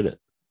overdid it.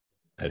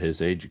 At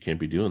his age, you can't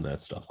be doing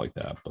that stuff like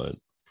that. But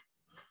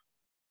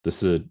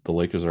the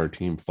Lakers are a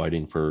team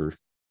fighting for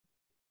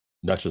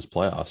not just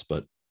playoffs,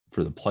 but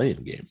for the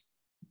play-in game,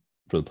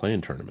 for the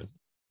play-in tournament,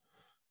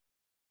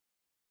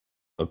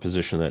 a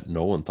position that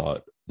no one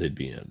thought they'd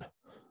be in.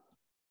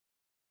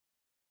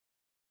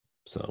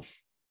 So,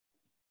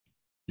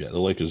 yeah, the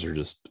Lakers are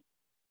just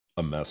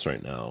a mess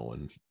right now.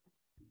 And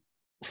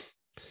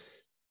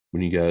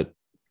when you got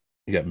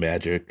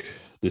Magic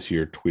this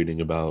year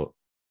tweeting about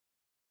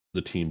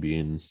the team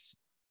being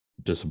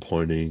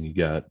disappointing, you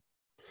got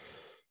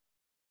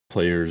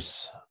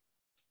players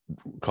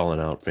calling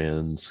out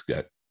fans,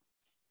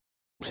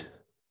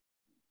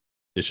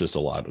 it's just a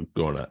lot of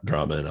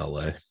drama in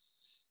LA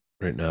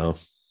right now.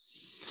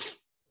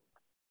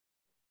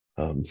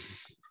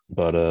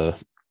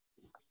 But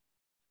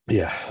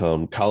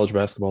college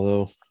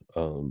basketball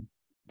though,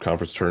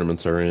 conference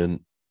tournaments are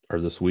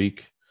this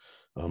week.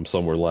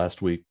 Some were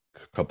last week.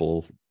 A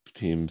couple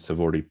teams have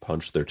already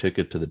punched their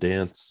ticket to the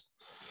dance.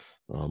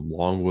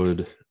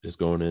 Longwood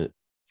to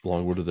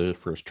the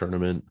first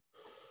tournament.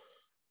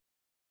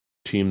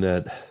 Team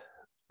that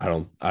I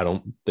don't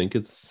think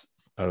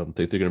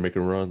they're gonna make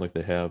a run like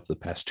they have the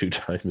past two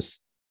times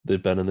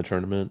they've been in the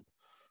tournament.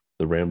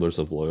 The Ramblers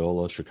of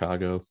Loyola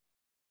Chicago.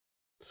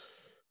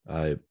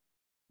 I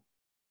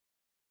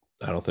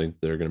don't think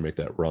they're going to make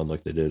that run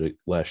like they did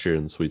last year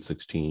in the Sweet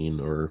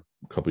 16 or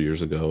a couple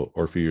years ago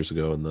or a few years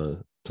ago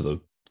to the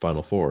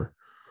Final Four.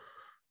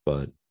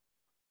 But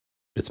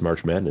it's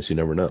March Madness. You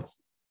never know.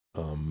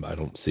 I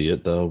don't see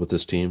it though with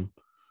this team.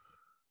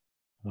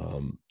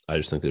 I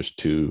just think there's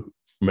too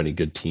many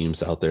good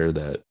teams out there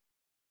that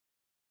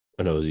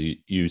I know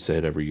you say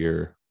it every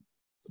year.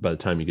 By the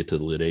time you get to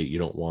the Elite Eight, you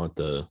don't want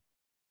the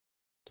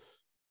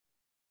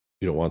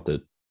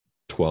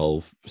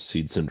 12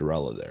 seed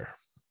Cinderella there.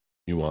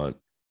 You want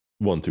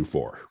 1 through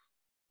 4.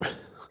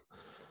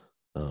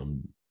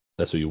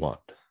 That's what you want.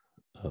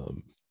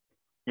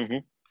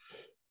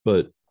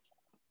 But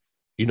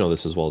you know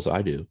this as well as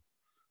I do.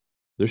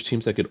 There's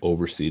teams that get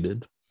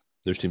overseeded.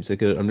 There's teams that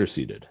get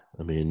underseeded.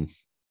 I mean,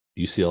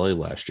 UCLA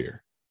last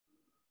year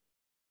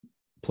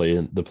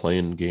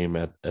playing game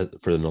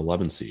for an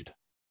 11 seed,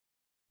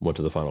 went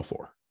to the Final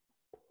Four.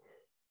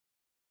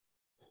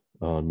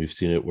 You've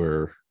seen it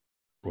where,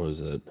 what was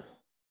it?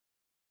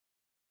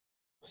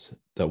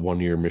 That 1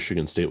 year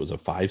Michigan State was a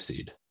 5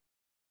 seed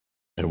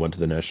and went to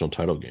the national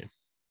title game.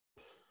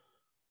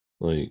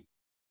 Like,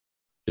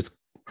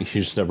 you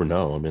just never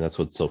know. I mean, that's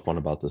what's so fun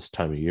about this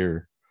time of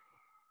year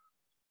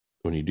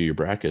when you do your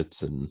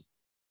brackets, and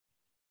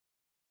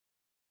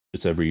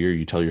it's every year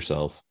you tell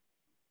yourself,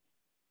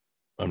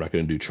 I'm not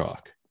going to do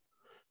chalk.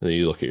 And then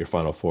you look at your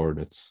Final Four and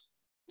it's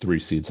 3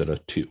 seeds out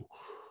of 2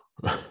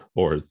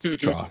 or it's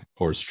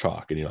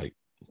chalk. And you're like,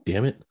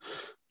 damn it.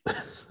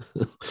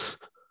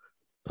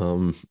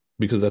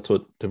 Because that's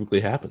what typically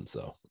happens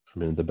though. I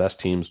mean, the best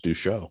teams do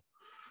show,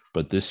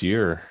 but this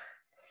year,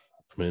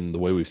 I mean, the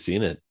way we've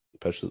seen it,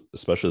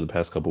 especially the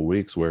past couple of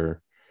weeks,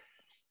 where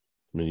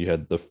I mean, you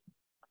had the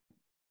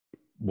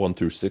 1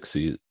 through 6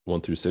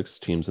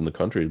 teams in the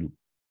country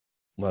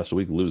last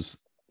week lose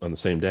on the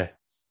same day.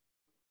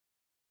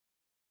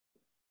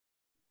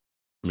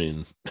 I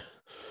mean,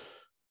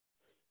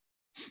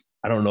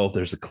 I don't know if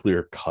there's a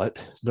clear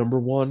cut number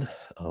one.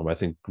 I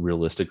think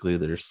realistically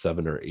there's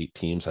 7 or 8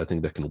 teams I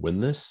think that can win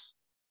this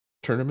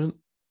tournament,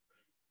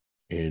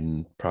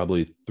 and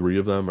probably 3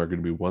 of them are going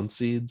to be 1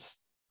 seeds.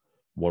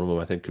 One of them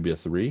I think could be a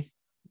 3,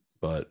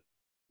 but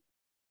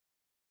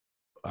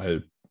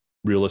I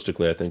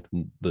think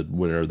the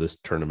winner of this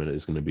tournament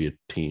is going to be a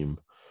team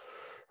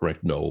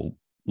ranked no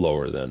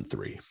lower than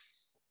 3.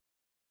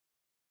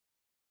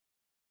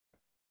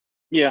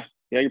 Yeah,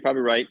 you're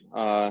probably right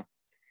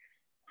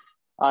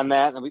on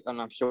that,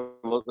 and I'm sure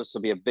this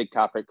will be a big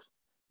topic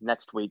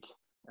next week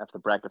after the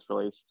bracket's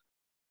released,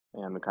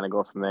 and we kind of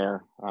go from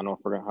there. I don't know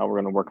how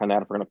we're going to work on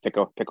that. If we're going to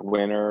pick a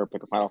winner, or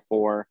pick a Final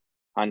Four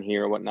on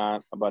here or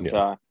whatnot. But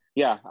I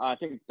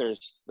think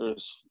there's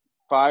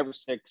 5 or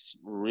 6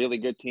 really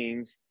good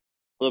teams.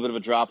 A little bit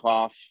of a drop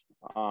off.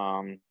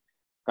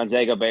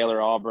 Gonzaga,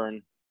 Baylor,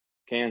 Auburn,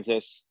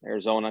 Kansas,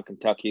 Arizona,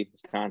 Kentucky,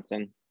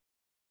 Wisconsin.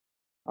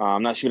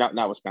 I'm not sure,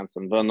 not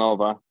Wisconsin,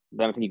 Villanova.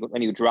 Then I think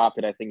you drop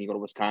it. I think you go to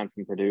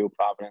Wisconsin, Purdue,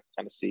 Providence,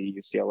 Tennessee,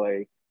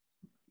 UCLA,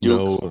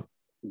 Duke. No,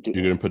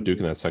 you're going to put Duke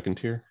in that second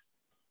tier?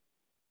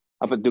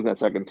 I'll put Duke in that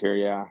second tier,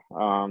 yeah.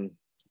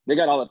 They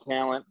got all the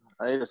talent.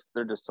 They're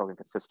just so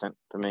inconsistent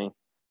to me.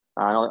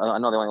 I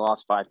know they only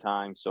lost 5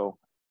 times, so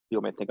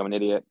people may think I'm an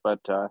idiot, but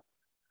I've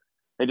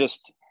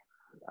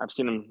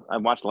seen them.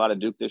 I've watched a lot of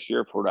Duke this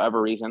year for whatever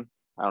reason.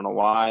 I don't know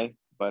why,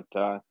 but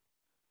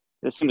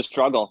they seem to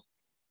struggle.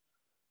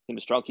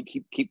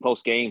 Keep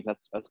close games.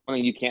 That's one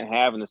thing you can't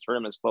have in this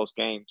tournament is close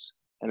games,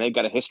 and they've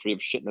got a history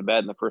of shit in the bed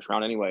in the first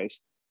round, anyways.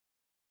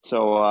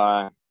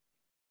 So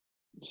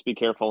just be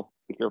careful.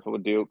 Be careful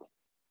with Duke.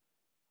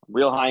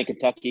 Real high in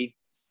Kentucky,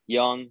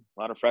 young, a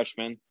lot of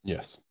freshmen.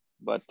 Yes.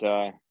 But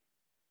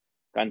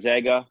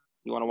Gonzaga,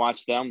 you want to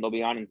watch them? They'll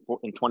be on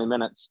in 20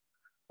 minutes.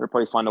 They're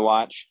pretty fun to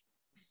watch.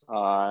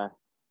 And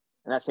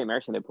that St.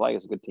 Mary's team they play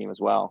is a good team as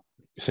well.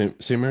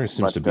 St. Mary's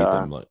seems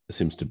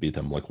to beat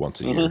them like once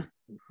a year.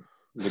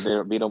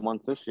 They beat them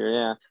once this year,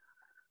 yeah.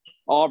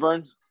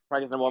 Auburn,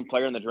 probably the number one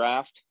player in the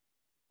draft.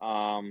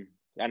 I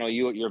know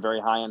you're very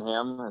high on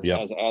him,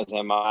 as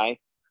am I.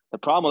 The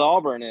problem with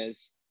Auburn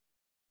is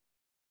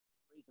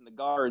raising the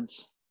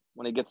guards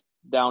when it gets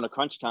down to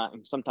crunch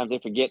time. Sometimes they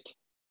forget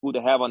who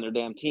to have on their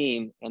damn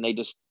team, and they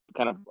just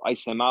kind of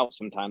ice him out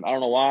sometimes. I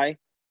don't know why.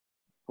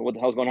 What the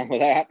hell's going on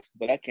with that?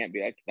 But that can't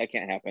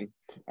happen.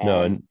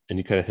 No, and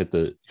you kind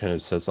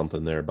of said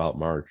something there about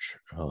March.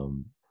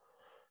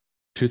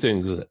 Two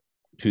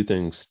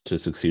things to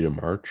succeed in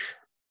March: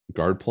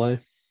 guard play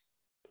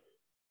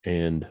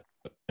and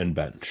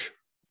bench.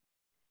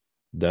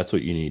 That's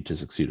what you need to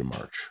succeed in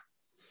March.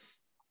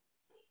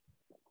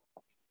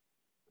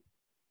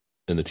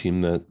 And the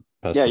team that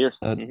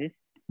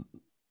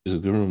is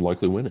going to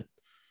likely win it.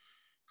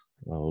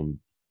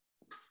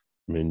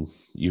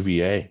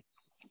 UVA,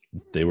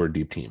 they were a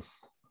deep team.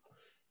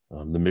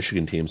 The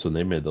Michigan teams, when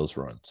they made those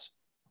runs,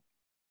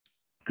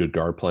 good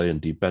guard play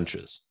and deep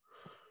benches.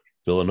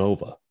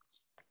 Villanova,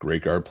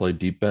 great guard play,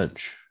 deep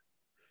bench.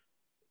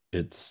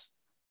 It's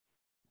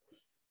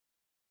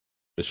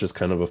just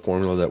kind of a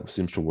formula that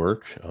seems to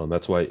work.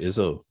 That's why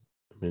Izzo.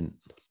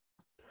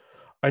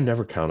 I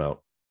never count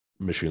out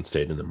Michigan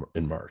State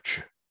in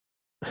March.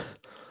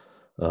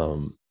 I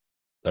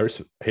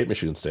hate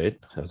Michigan State.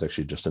 I was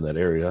actually just in that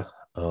area,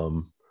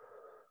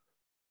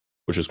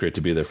 which was great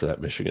to be there for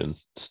that Michigan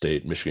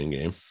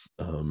game.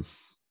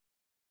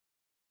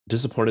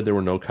 Disappointed there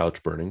were no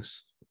couch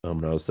burnings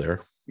when I was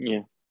there.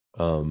 Yeah.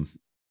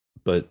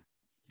 But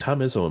Tom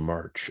Izzo in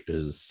March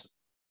is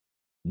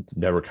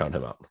never count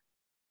him out.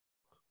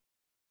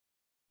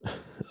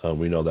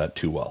 We know that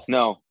too well.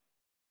 No,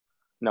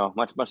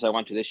 much as I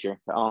want to this year.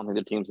 I don't think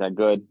the team's that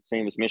good.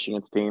 Same as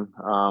Michigan's team.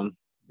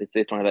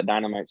 They don't have that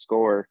dynamite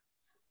scorer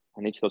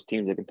on each of those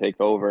teams that can take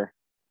over.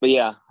 But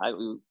yeah,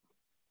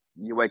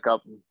 you wake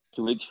up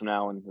 2 weeks from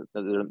now and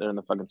they're in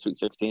the fucking Sweet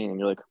 16, and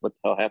you're like, what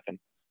the hell happened?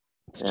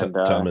 Tom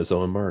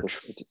Izzo in March.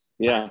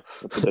 Yeah,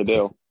 that's what they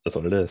do. That's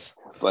what it is.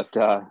 But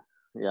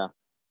yeah,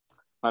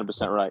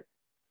 100% right.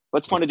 But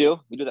it's fun to do.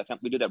 We do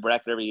that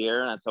bracket every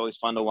year, and it's always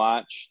fun to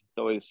watch.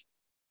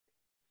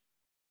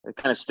 It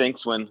kind of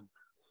stinks when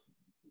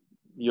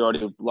you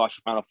already lost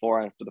your Final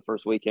Four after the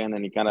first weekend,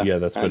 and you kind of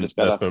that's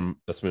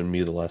been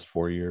me the last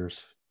 4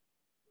 years.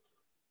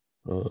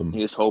 You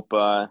just hope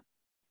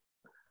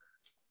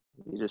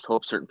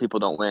certain people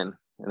don't win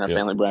in that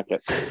family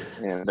bracket,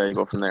 and there you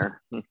go from there.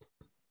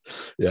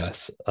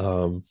 Yes,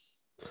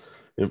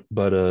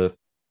 but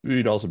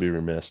we'd also be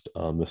remiss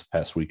this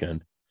past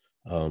weekend.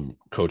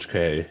 Coach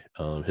K,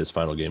 his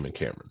final game in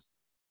Cameron.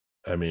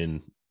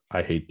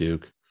 I hate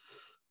Duke.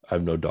 I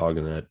have no dog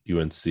in that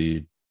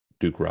UNC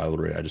Duke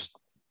rivalry. I just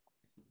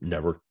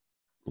never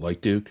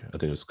liked Duke. I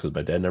think it was because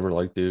my dad never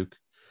liked Duke.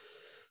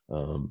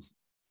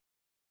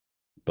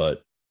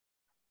 But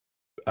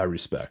I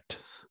respect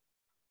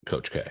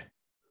Coach K.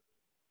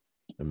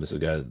 And this is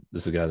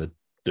a guy that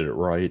did it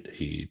right.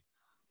 He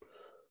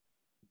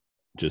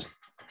just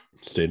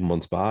stayed in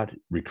one spot,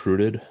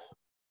 recruited,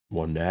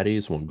 won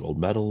natties, won gold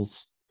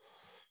medals.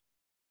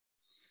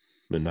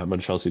 And not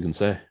much else you can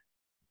say.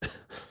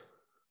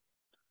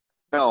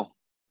 No,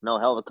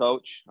 hell of a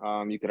coach.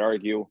 You could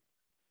argue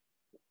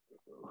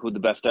who the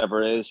best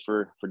ever is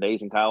for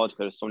days in college,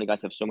 because so many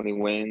guys have so many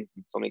wins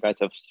and so many guys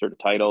have certain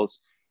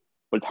titles.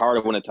 But it's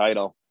hard to win a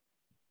title.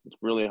 It's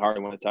really hard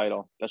to win a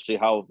title, especially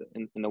how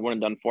in the one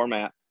and done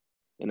format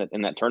in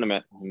that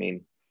tournament.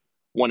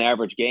 One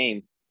average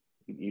game,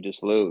 you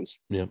just lose.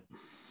 Yep.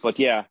 But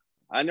yeah,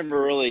 I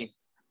never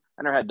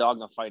had dog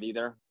in the fight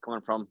either.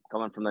 Coming from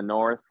the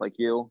north like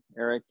you,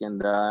 Eric,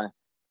 and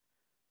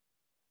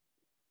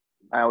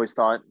I always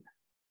thought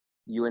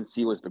UNC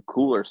was the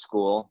cooler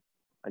school.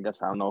 I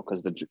guess I don't know,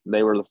 because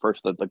they were the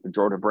first, like the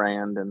Jordan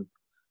brand and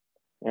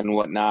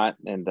whatnot,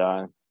 and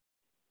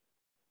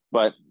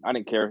but I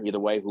didn't care either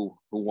way who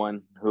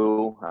won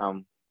who.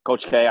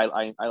 Coach K,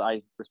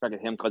 I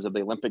respected him because of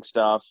the Olympic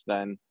stuff.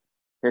 Then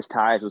his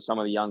ties with some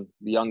of the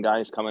young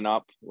guys coming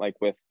up,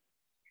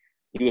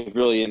 he was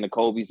really into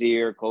Kobe's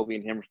ear. Kobe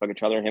and him respect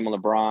each other. Him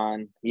and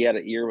LeBron. He had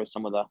an ear with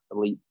some of the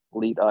elite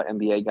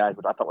NBA guys,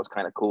 which I thought was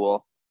kind of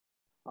cool.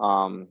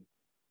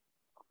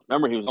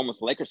 Remember, he was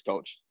almost a Lakers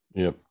coach.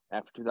 Yep.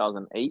 After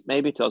 2008,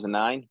 maybe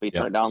 2009, but he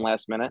turned it down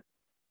last minute.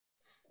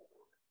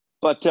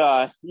 But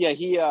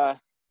he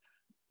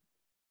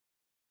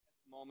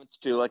moments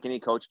too, like any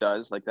coach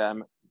does, like that.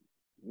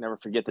 Never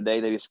forget the day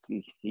that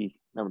he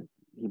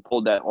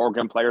pulled that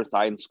Oregon player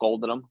aside and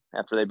scolded him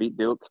after they beat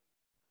Duke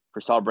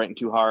for celebrating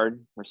too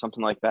hard or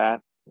something like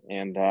that.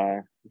 And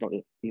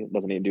he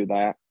doesn't need to do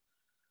that.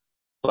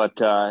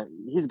 But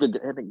he's good.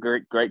 I think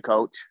great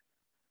coach.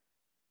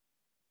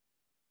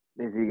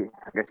 I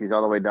guess he's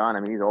all the way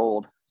done. He's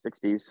old,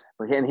 60s.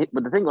 But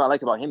the thing I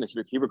like about him is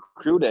he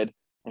recruited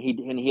and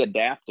he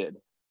adapted.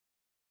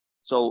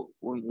 So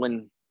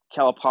when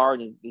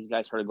Calipari and these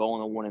guys started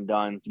going on one and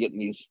dones, getting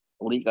these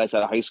elite guys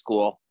out of high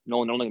school,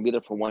 knowing they're only going to be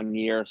there for 1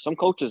 year, some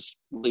coaches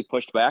really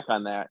pushed back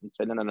on that and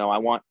said, no, I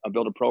want to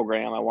build a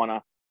program. I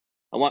want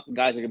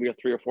guys that are going to be here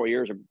 3 or 4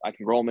 years. Or I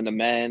can roll them into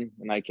men,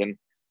 and I can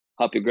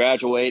help you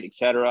graduate,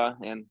 etc.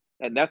 And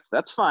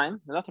that's fine.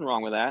 There's nothing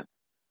wrong with that.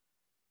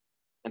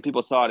 And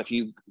people thought if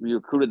you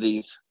recruited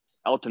these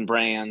Elton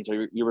Brands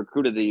or you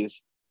recruited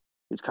these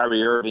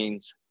Kyrie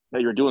Irvings,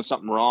 that you're doing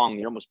something wrong.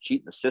 You're almost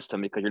cheating the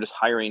system because you're just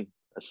hiring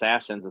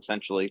assassins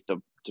essentially to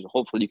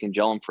hopefully you can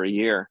gel them for a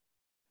year.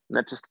 And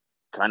that's just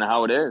kind of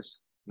how it is.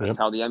 That's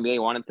how the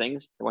NBA wanted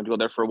things. They wanted to go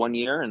there for 1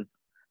 year, and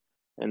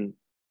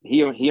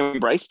he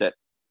embraced it,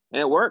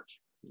 and it worked.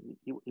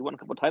 He won a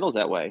couple of titles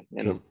that way,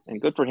 and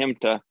good for him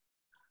to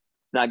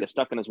not get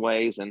stuck in his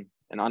ways and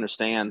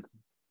understand.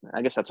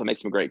 I guess that's what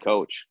makes him a great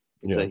coach.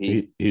 Yeah,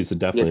 he's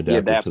definitely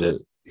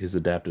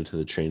adapted to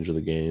the change of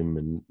the game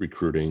and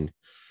recruiting.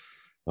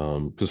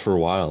 Because for a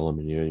while, I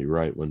mean, you're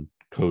right. When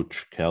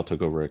Coach Cal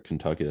took over at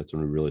Kentucky, that's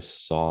when we really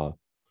saw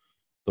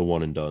the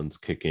one and dones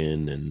kick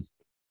in, and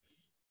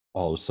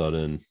all of a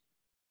sudden,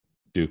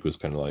 Duke was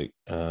kind of like,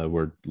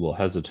 we're a little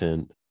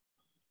hesitant,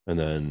 and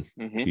then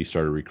he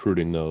started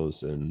recruiting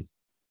those, and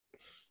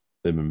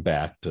they've been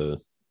back to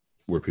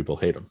where people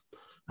hate them,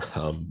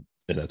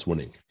 and that's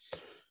winning.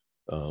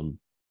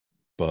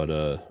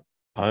 But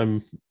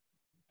I'm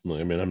not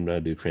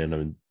a Duke fan. I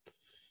mean,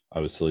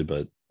 obviously,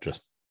 but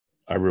just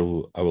I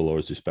will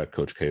always respect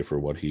Coach K for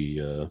what he's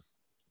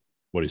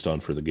done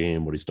for the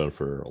game, what he's done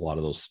for a lot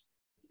of those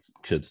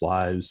kids'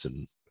 lives,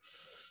 and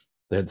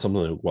they had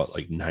something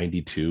like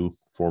 92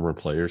 former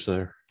players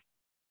there.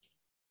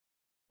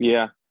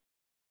 Yeah,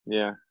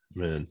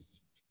 man.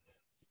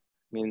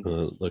 I mean,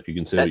 look, you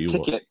can say what you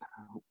want.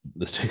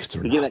 The tickets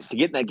are nuts. To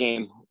get in that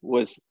game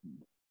was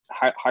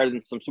higher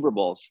than some Super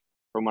Bowls,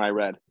 from what I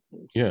read.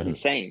 Yeah,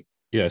 insane.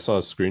 Yeah, I saw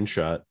a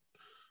screenshot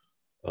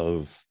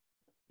of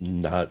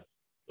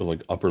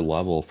like upper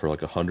level for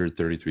like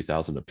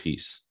 133,000 a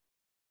piece.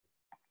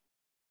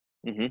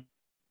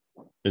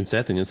 And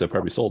sad thing is, I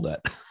probably sold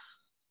that.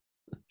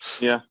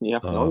 Yeah.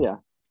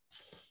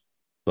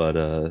 But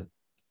it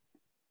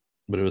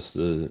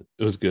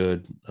was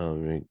good.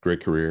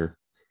 Great career.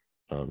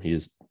 I think he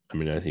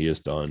is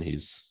done.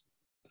 He's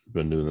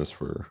been doing this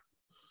for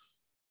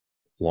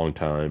a long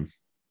time.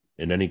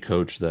 And any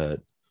coach that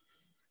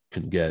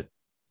can get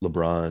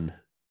LeBron,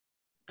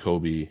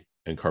 Kobe,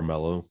 and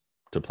Carmelo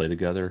to play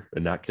together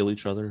and not kill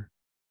each other,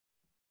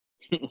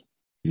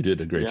 you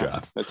did a great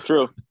job. That's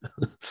true.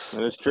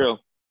 That is true.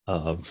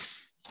 College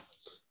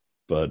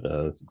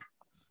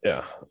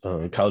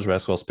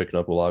basketball's picking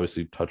up. We'll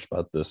obviously touch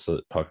about this.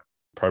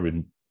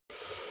 Probably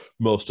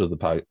most of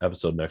the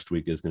episode next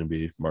week is going to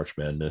be March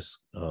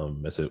Madness,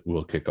 as it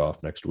will kick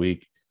off next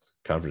week.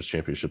 Conference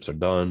championships are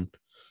done,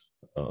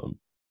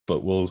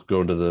 but we'll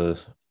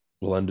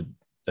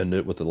end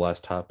it with the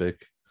last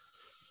topic.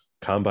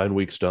 Combine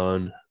week's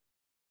done.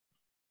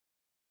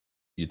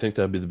 You'd think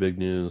that'd be the big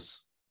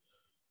news.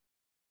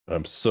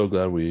 I'm so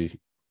glad we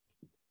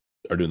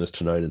are doing this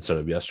tonight instead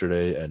of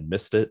yesterday and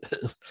missed it,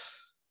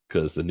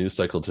 because the news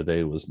cycle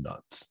today was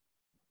nuts.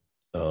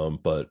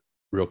 But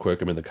real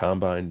quick, I mean, the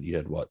combine, you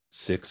had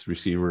 6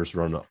 receivers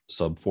run up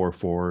sub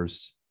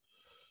 4.4s.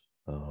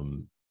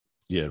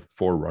 You had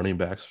 4 running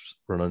backs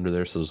run under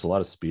there, so there's a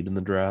lot of speed in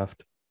the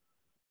draft.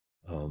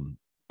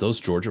 Those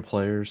Georgia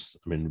players,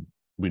 I mean,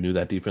 we knew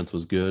that defense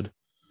was good.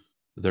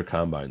 Their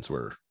combines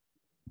were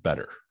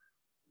better.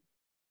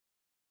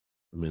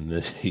 I mean,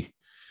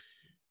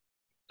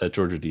 that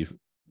Georgia defense,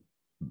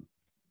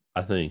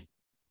 I think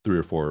 3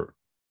 or 4,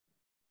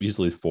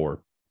 easily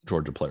 4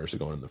 Georgia players are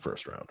going in the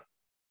first round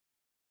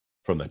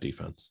from that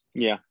defense.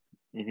 Yeah.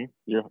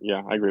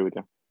 Yeah, I agree with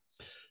you.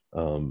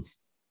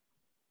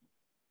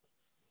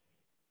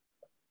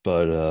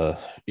 We'll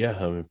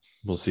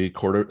see.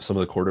 Some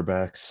of the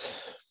quarterbacks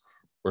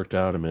worked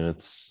out. I mean,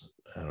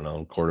 I don't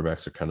know.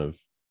 Quarterbacks are kind of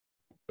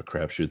a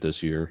crapshoot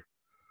this year.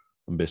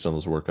 Based on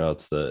those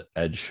workouts, the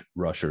edge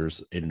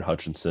rushers, Aiden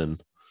Hutchinson,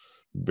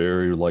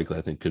 very likely,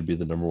 I think, could be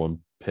the number 1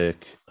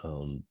 pick.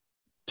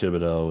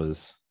 Thibodeau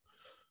is,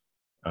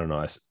 I don't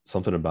know,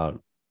 something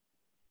about,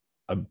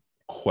 I'm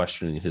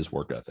questioning his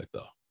work ethic,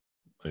 though.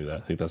 I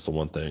think that's the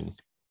one thing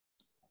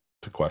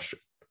to question.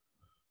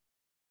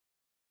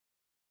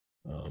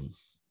 I'm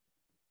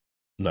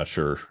not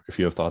sure if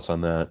you have thoughts on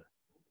that.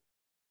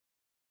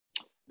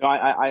 No,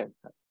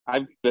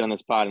 I've been on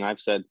this pod and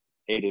I've said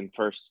Aiden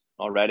first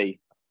already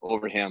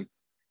over him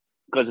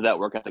because of that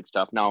work ethic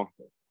stuff. Now,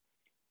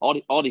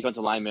 all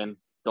defensive linemen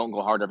don't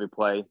go hard every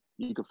play.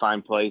 You can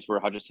find plays where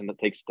Hutchinson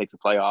takes a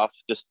play off.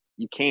 Just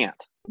you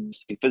can't. You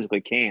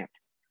physically can't.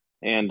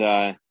 And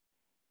I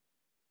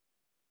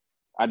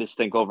just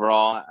think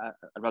overall,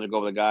 I'd rather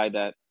go with a guy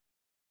that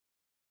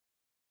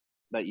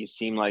you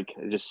seem like,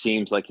 it just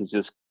seems like he's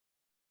gonna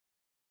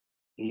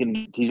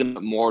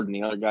put more than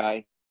the other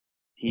guy.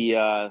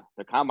 The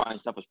combine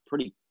stuff was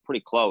pretty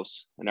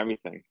close and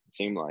everything. It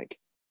seemed like,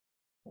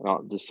 a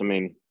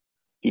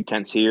few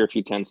tenths here, a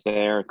few tenths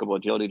there, a couple of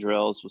agility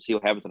drills. We'll see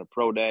what happens on a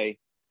pro day.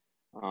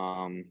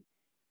 I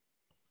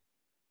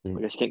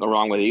guess you can't go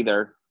wrong with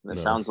either. And it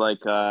No. sounds like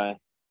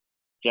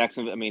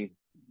Jacksonville. I mean,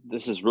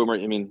 this is rumor.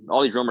 I mean,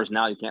 all these rumors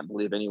now you can't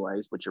believe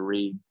anyways, but you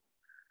read.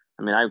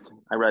 I mean,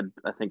 I read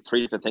I think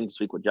 3 different things this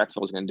week what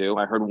Jacksonville was going to do.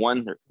 I heard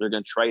one they're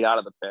going to trade out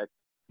of the pick.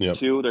 Yep.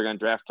 2 they're going to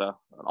draft an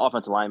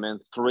offensive lineman.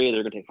 3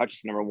 they're going to take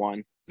Hutchinson number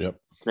 1. Yep.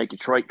 To make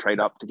Detroit trade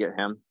up to get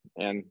him.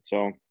 And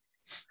so,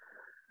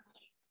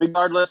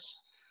 regardless,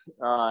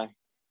 I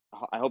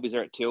hope he's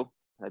there at 2.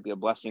 That'd be a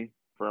blessing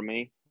for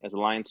me as a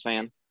Lions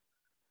fan.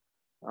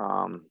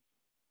 But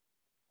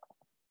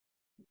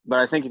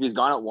I think if he's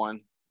gone at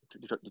 1,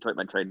 Detroit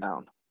might trade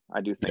down.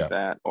 I do think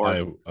that. Or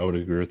I would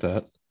agree with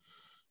that.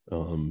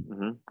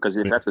 Because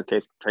if that's the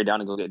case, trade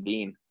down and go get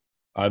Dean.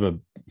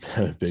 I'm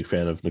a big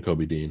fan of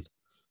Nakobe Dean.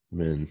 I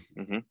mean,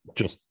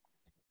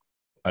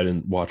 I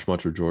didn't watch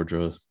much of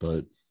Georgia,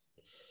 but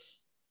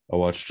I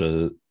watched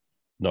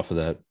enough of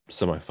that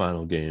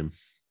semifinal game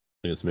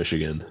against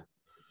Michigan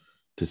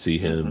to see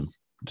him,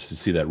 to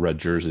see that red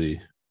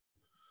jersey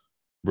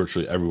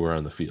virtually everywhere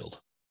on the field.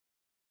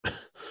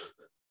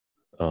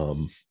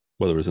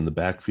 Whether it was in the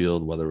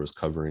backfield, whether it was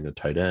covering a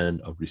tight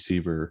end, a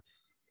receiver,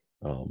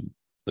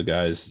 the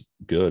guy's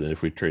good. And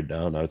if we trade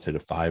down, I would say to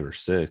 5 or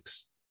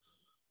 6.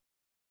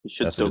 He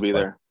should still be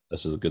there.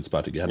 This is a good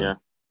spot to get him.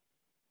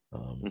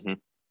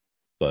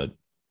 But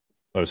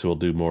obviously we'll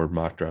do more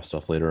mock draft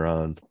stuff later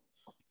on.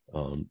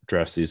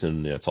 Draft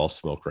season, it's all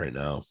smoke right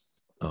now.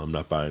 I'm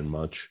not buying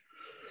much.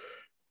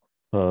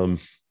 The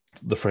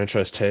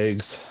franchise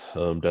tags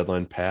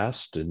deadline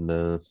passed, and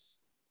I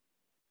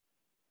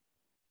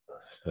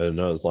don't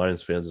know, as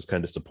Lions fans, it's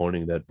kind of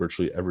disappointing that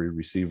virtually every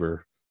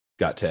receiver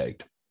got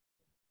tagged.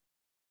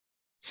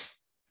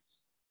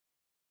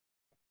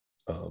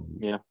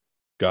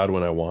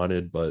 Godwin I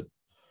wanted, but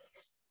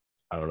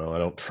I don't know. I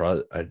don't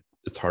trust.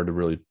 It's hard to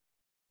really.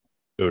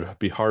 It would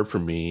be hard for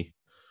me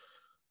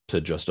to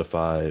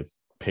justify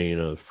paying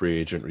a free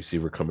agent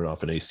receiver coming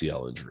off an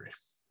ACL injury.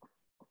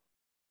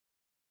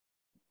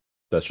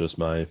 That's just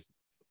my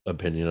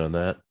opinion on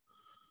that.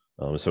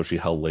 Especially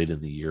how late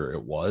in the year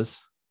it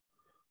was.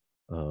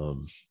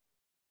 But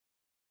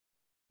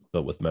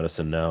with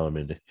medicine now, I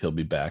mean, he'll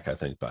be back, I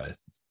think, by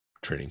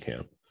training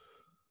camp.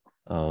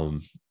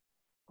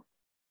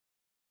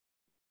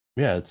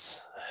 Yeah,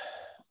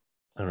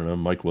 I don't know.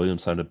 Mike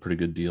Williams signed a pretty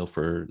good deal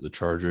for the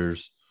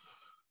Chargers.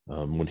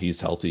 When he's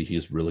healthy,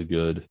 he's really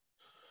good.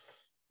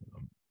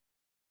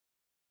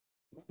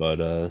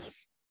 But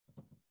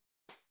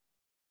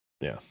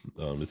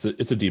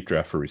it's a deep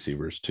draft for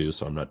receivers too,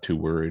 so I'm not too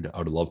worried. I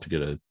would love to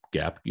get a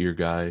gap year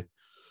guy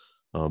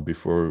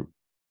before,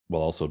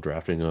 while also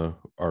drafting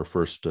our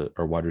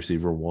wide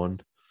receiver 1,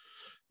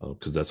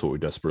 because that's what we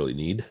desperately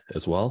need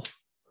as well.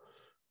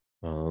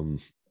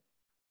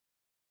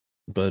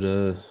 But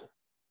I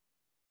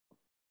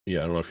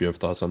don't know if you have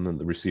thoughts on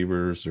the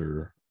receivers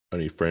or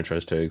any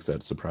franchise tags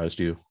that surprised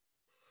you.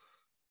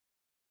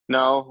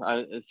 No,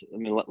 a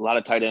lot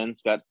of tight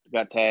ends got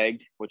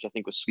tagged, which I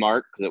think was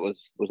smart because it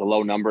was a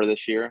low number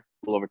this year, a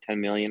little over 10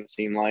 million it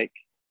seemed like,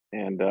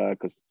 and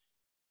because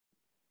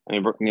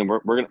we're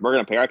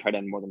gonna pay our tight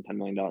end more than $10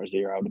 million a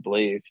year, I would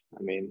believe.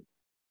 I mean,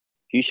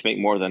 he should make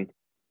more than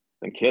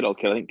Kittle.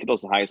 I think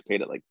Kittle's the highest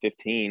paid at like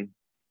 15,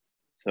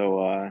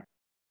 so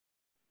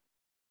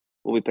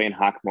we'll be paying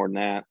Hawk more than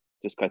that.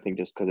 Just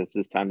because it's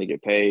this time to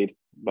get paid,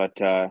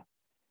 but and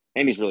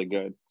he's really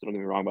good, so don't get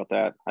me wrong about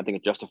that. I think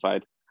it's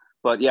justified.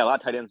 But yeah, a lot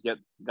of tight ends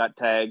got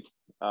tagged.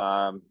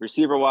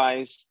 Receiver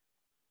wise,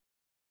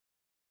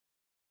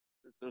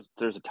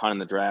 there's a ton in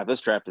the draft.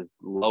 This draft is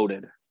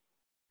loaded,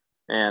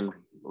 and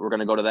we're going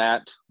to go to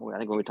that. I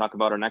think when we talk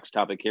about our next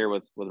topic here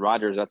with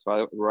Rodgers, that's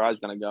where I was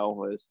going to go.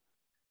 Was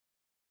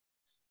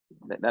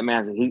that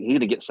man? He's going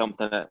to get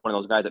something at one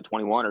of those guys at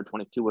 21 or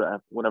 22,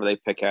 whatever they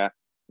pick at,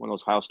 one of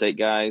those Ohio State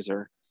guys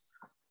or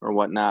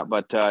whatnot.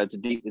 But it's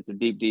a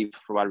deep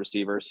for wide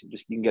receivers. You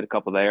can get a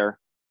couple there.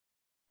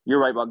 You're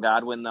right about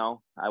Godwin,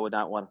 though. I would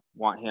not want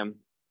him.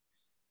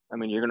 I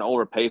mean, you're going to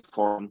overpay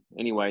for him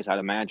anyways, I'd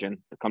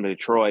imagine, to come to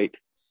Detroit,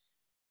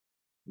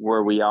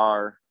 where we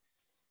are.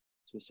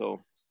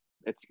 So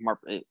it's smart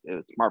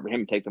for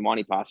him to take the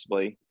money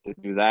possibly to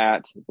do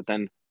that. But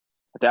then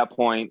at that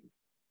point,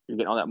 you're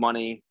getting all that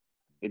money.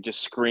 It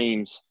just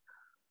screams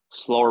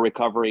slower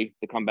recovery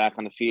to come back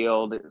on the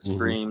field. It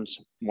screams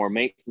more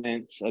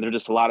maintenance. There are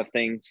just a lot of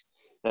things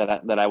that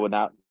I would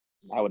not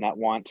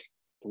want to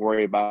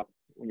worry about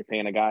when you're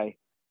paying a guy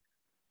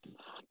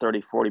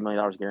 $30-40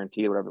 million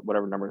guaranteed,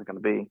 whatever number it's going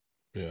to be.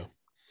 Yeah.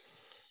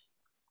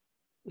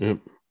 Yep.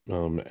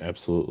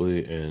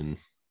 Absolutely. And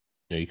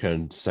you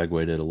kind of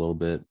segued it a little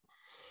bit.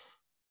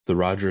 The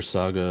Rodgers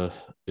saga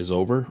is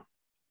over.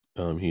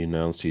 He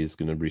announced he's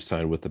going to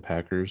re-sign with the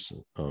Packers,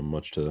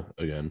 much to,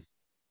 again,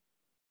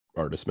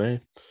 our dismay.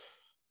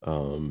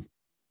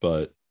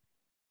 But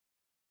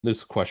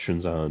this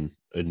questions on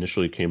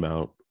initially came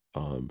out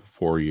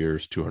 4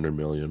 years, $200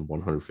 million,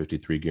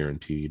 153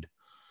 guaranteed.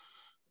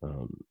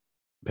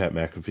 Pat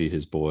McAfee,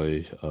 his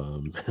boy,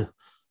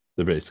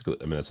 they're basically,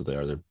 I mean, that's what they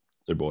are.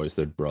 They're boys,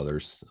 they're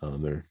brothers.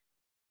 They're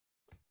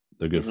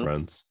good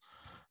friends.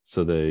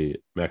 So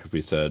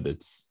McAfee said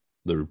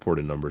the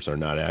reported numbers are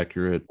not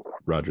accurate.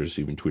 Rodgers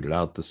even tweeted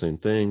out the same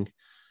thing.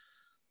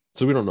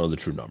 So we don't know the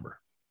true number.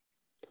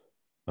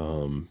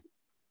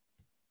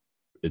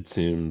 It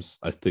seems,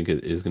 I think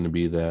it is going to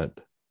be that.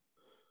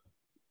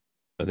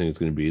 I think it's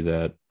going to be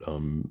that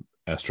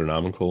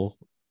astronomical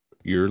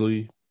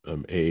yearly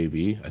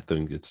AAV. I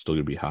think it's still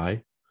going to be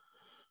high,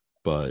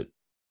 but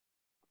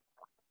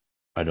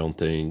I don't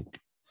think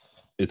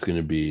it's going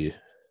to be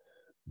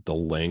the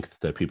length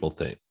that people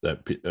think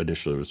that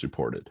initially was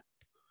reported.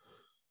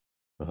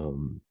 I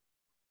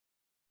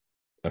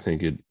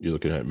think you're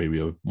looking at maybe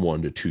a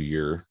 1 to 2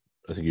 year.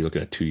 I think you're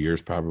looking at 2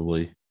 years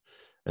probably,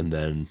 and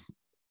then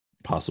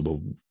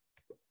possible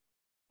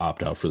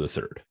opt out for the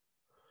third.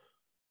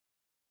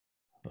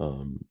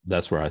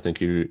 That's where I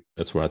think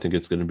it's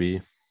going to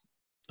be.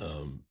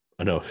 I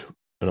know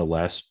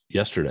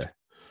yesterday,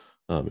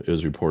 it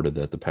was reported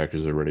that the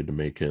Packers are ready to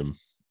make him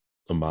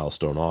a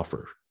milestone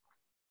offer.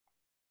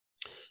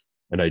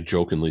 And I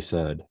jokingly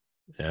said,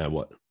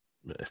 4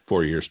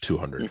 years,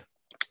 200.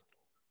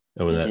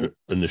 And when that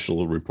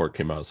initial report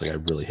came out, I was like, I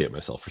really hate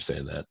myself for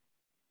saying that.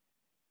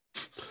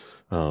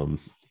 I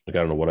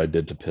don't know what I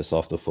did to piss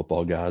off the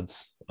football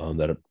gods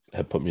that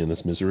have put me in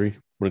this misery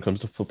when it comes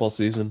to football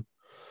season,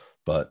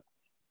 but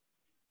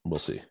we'll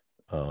see.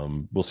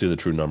 We'll see the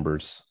true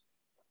numbers.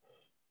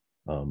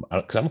 Because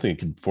I don't think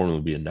it can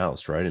formally be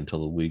announced, right, until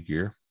the league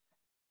year.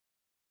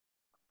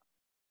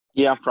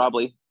 Yeah,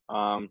 probably.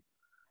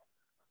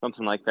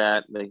 Something like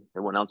that. They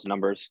won't announce the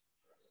numbers.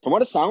 From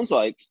what it sounds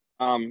like,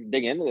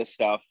 dig into this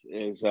stuff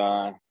is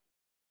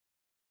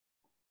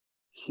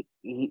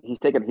he's going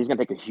to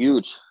take a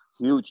huge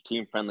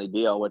team friendly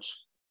deal, which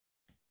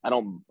I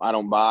don't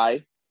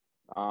buy.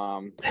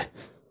 The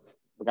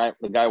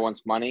guy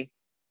wants money.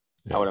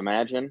 Yeah. I would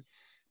imagine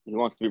he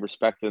wants to be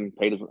respected and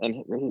paid,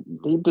 and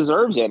he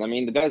deserves it. I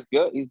mean, the guy's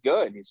good. He's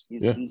good.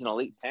 He's an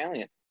elite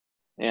talent,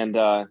 and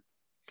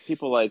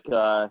people like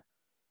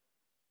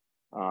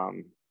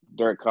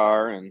Derek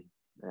Carr and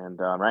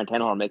Ryan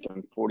Tannehill are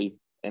making 40,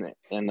 and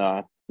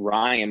Matt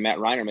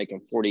Ryan are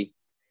making $40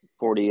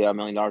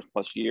 million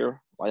plus a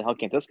year. Why the hell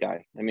can't this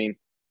guy? I mean,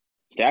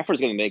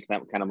 Stafford's going to make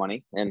that kind of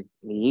money, and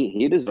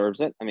he deserves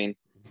it. I mean,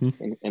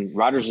 and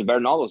Rodgers is better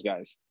than all those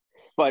guys.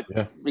 But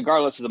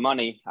regardless of the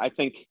money, I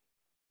think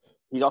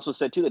he's also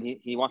said too that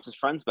he wants his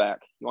friends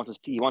back. He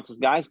wants his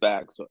guys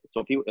back. So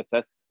if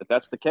that's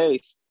the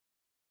case,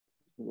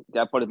 you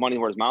got to put his money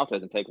where his mouth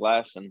is and take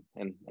less and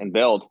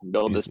build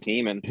this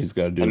team, and he's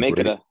got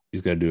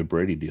to do a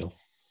Brady deal.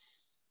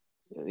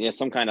 Yeah,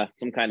 some kind of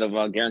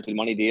guaranteed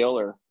money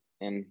deal,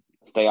 and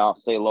stay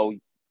low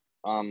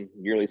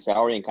yearly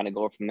salary and kind of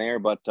go from there.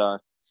 But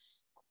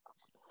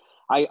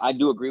I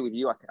do agree with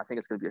you. I think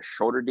it's going to be a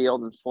shorter deal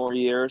than 4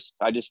 years.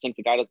 I just think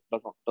the guy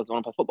doesn't want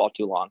to play football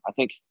too long. I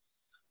think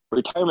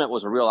retirement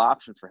was a real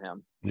option for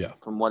him. Yeah,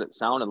 from what it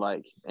sounded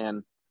like,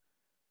 and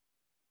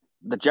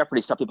the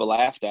Jeopardy stuff, people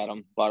laughed at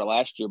him about it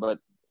last year, but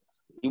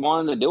he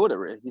wanted to do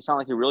it. He sounded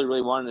like he really,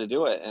 really wanted to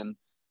do it. And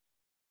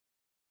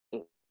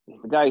the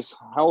guy's,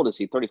 how old is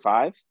he?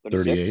 35,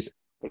 36,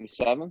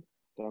 37?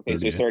 Okay,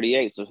 so he's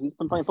 38. So he's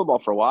been playing football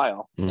for a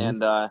while. Mm-hmm.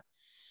 And I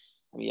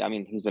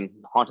mean, he's been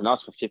haunting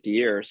us for 50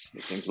 years,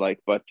 it seems like.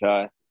 But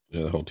the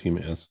whole team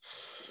has.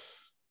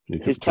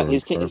 His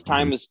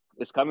time is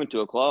coming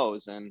to a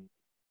close, and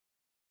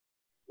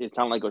it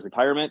sounded like it was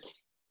retirement,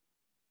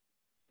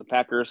 the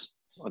Packers,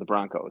 or the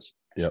Broncos.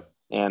 Yep.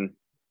 And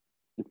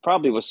he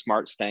probably was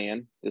smart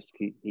staying.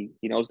 He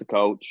knows the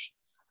coach.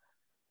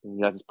 He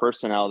got his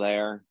personnel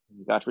there.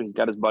 He's got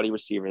his buddy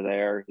receiver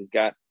there. He's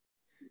got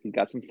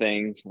some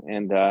things,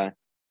 and they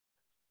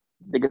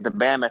get the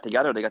band back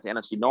together. They got the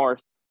NFC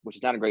North, which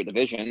is not a great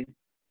division.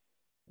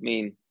 I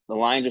mean, the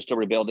Lions are still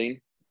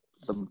rebuilding.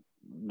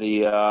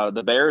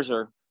 The Bears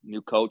are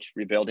new coach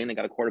rebuilding. They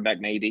got a quarterback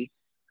maybe.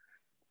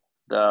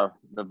 The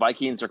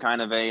Vikings are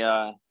kind of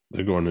they're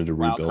going into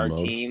rebuild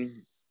mode.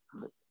 Team.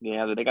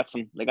 Yeah, they got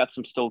some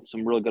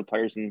really good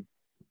players in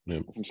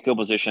some skill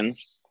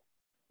positions,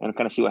 and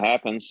kind of see what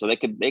happens. So they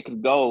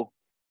could go.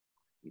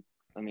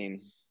 I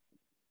mean,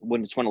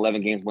 win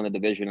 11 games, win the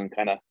division, and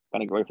kind of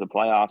go ready for the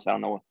playoffs. I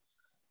don't know,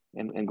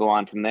 and go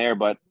on from there.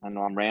 But I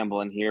know I'm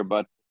rambling here.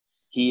 But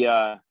he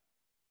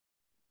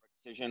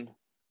decision.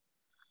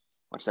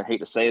 Which I hate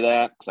to say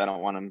that because I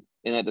don't want him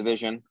in that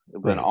division. It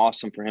would have been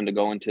awesome for him to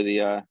go into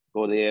the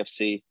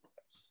AFC.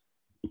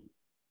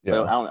 Yeah.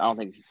 But I don't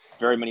think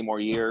very many more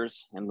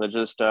years, and we'll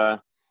just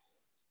let's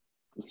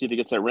see if he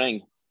gets that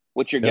ring.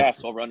 What's your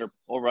guess over under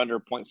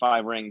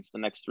 0.5 rings the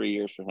next 3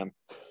 years for him?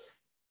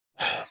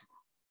 I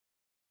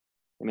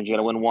mean, you got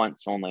to win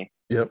once only.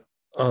 Yep.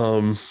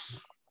 I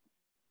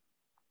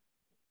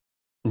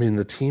mean,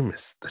 the team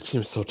is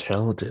so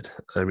talented.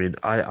 I mean,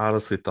 I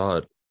honestly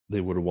thought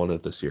they would have won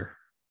it this year.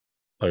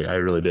 Like, I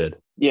really did.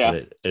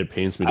 Yeah. It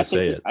pains me to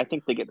say it. I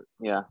think they get.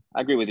 Yeah,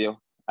 I agree with you.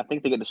 I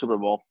think they get the Super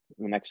Bowl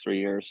in the next 3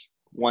 years.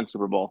 One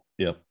Super Bowl.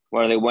 Yeah.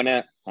 Whether they win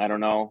it, I don't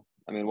know.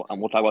 I mean,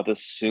 we'll talk about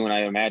this soon,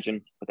 I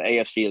imagine. But the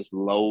AFC is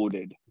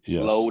loaded.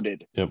 Yes.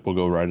 Loaded. Yep, we'll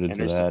go right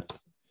into that.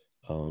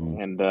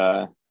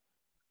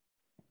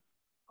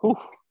 Whew.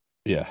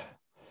 Yeah.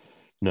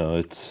 No,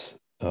 it's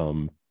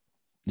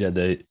yeah,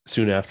 they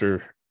soon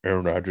after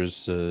Aaron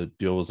Rodgers'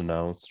 deal was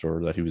announced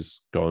or that he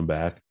was going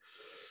back,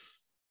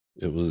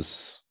 it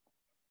was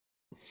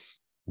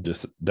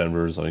just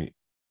Denver's like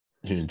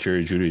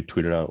Jerry Judy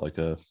tweeted out like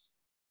a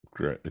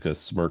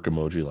smirk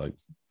emoji, like,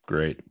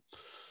 great,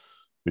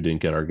 we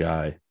didn't get our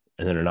guy.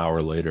 And then an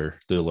hour later,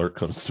 the alert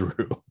comes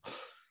through.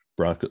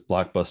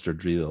 Blockbuster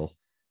deal.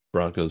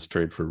 Broncos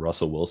trade for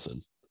Russell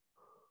Wilson.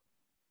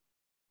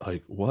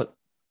 Like, what?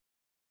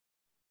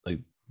 Like,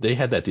 they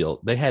had that deal.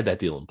 They had that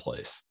deal in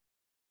place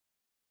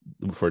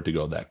for it to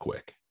go that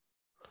quick.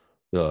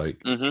 They're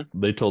like,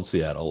 They told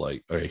Seattle,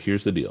 like, all right,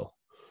 here's the deal.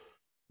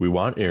 We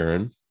want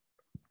Aaron,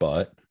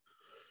 but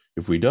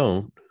if we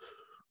don't,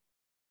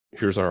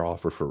 here's our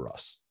offer for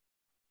Russ.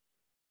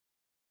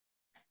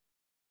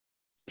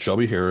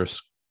 Shelby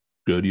Harris,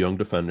 good young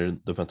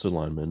defensive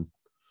lineman.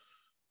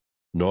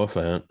 Noah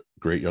Fant,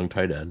 great young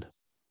tight end.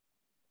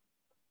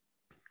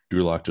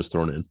 Drew Lock just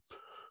thrown in.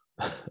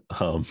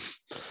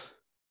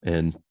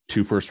 And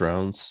 2 first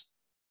rounds,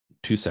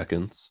 2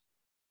 seconds,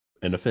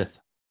 and a 5th.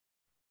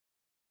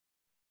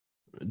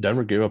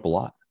 Denver gave up a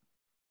lot.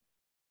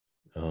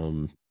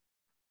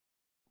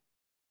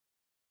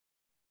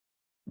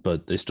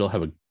 But they still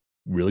have a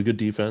really good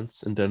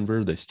defense in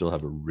Denver. They still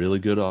have a really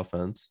good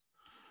offense,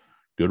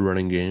 good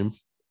running game.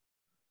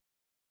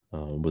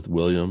 With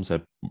Williams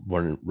at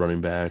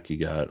running back, you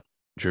got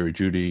Jerry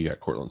Judy, you got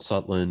Cortland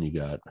Sutton, you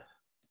got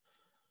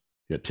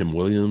Tim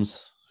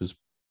Williams, who's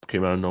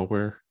came out of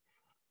nowhere.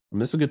 I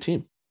mean, it's a good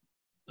team.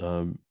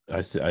 I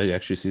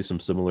actually see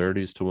some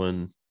similarities to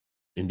when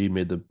Indy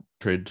made the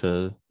trade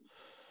to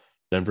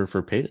Denver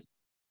for Peyton,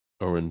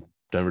 or when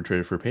Denver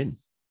traded for Peyton.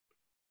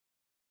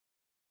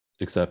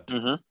 Except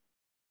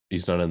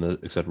he's not in the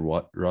except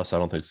what Russ, I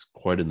don't think, is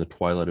quite in the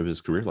twilight of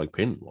his career like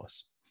Peyton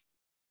was.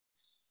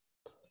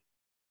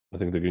 I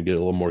think they're gonna get a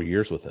little more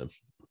years with him.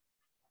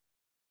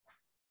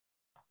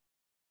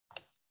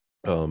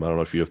 I don't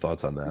know if you have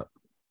thoughts on that.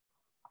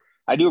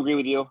 I do agree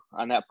with you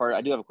on that part.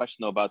 I do have a question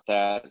though about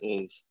that.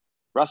 Is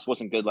Russ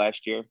wasn't good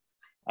last year?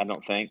 I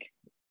don't think.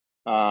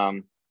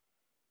 I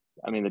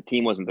mean, the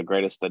team wasn't the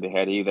greatest that they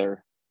had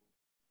either.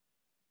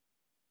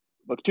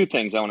 But 2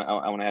 things I want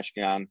to ask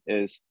you on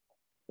is,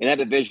 in that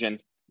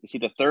division, is he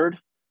the 3rd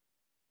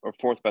or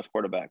 4th best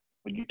quarterback?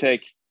 Would you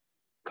take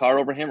Carr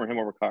over him or him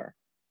over Carr?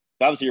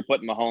 So obviously, you're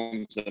putting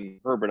Mahomes and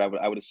Herbert.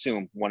 I would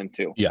assume 1 and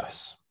 2.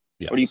 Yes.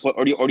 Or do you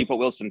put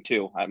Wilson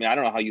 2? I mean, I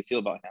don't know how you feel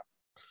about him.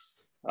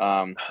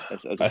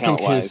 As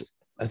talent wise,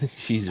 I think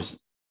he's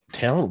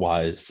talent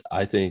wise.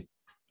 I think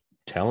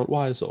talent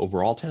wise,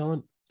 overall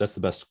talent, that's the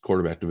best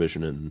quarterback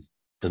division in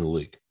the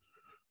league.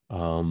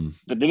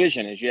 The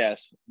division is,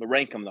 yes, but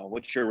rank them though.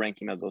 What's your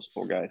ranking of those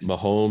 4 guys?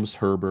 Mahomes,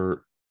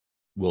 Herbert,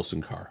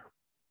 Wilson, Carr.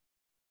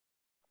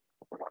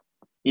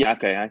 Yeah,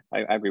 okay, I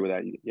agree with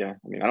that. Yeah,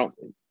 I mean,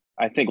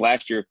 I think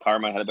last year Carr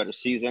might have had a better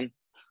season,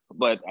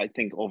 but I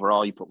think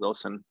overall you put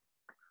Wilson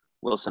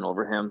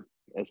over him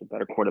as a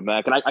better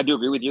quarterback. And I do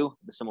agree with you.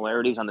 The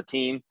similarities on the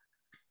team.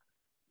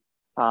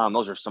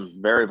 Those are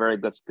some very, very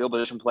good skill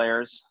position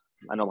players.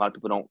 I know a lot of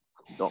people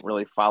don't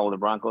really follow the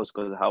Broncos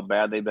because of how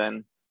bad they've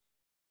been,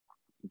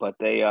 but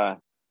they got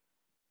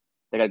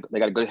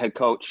a good head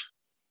coach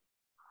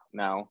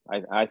now.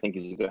 I think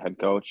he's a good head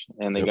coach,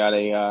 and they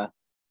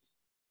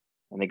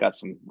got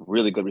some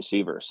really good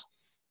receivers.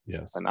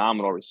 Yes,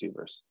 phenomenal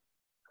receivers.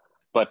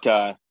 But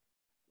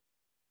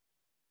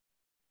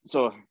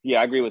so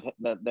yeah, I agree with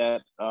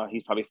that.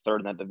 He's probably 3rd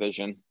in that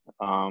division.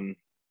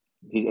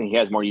 He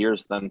has more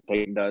years than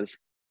Peyton does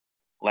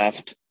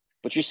left.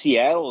 But your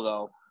Seattle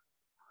though,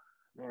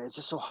 man, it's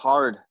just so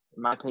hard.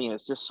 In my opinion,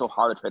 it's just so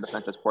hard to trade a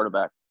franchise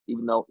quarterback.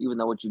 Even though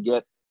what you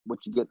get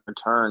in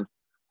return,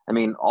 I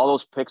mean, all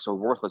those picks are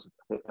worthless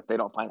if they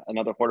don't find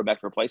another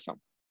quarterback to replace them.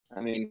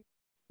 I mean,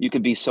 you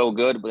could be so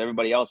good with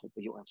everybody else, but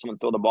you have someone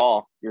throw the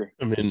ball,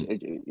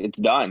 it's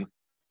done.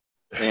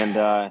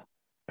 And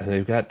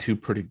they've got 2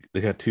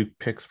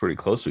 picks pretty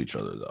close to each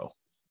other though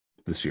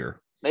this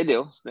year. They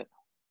do.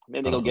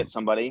 Maybe they'll get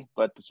somebody,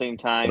 but at the same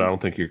time, but I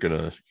don't think you're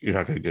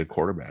not gonna get a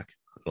quarterback.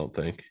 I don't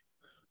think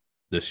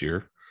this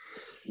year.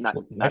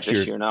 Next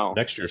year. No.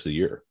 Next year's the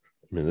year.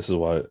 I mean, this is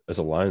why, as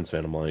a Lions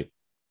fan, I'm like,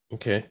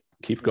 okay,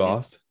 keep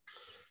Goff.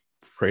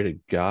 Pray to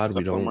God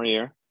we don't. 1 more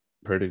year.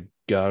 Pray to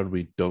God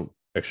we don't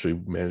actually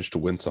manage to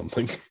win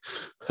something.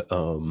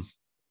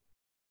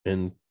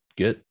 And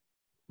get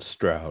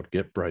Stroud,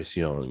 get Bryce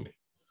Young.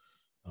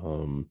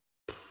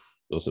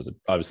 Those are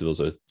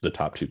the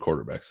top 2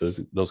 quarterbacks.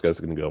 Those guys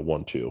are going to go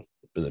 1-2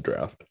 in the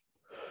draft.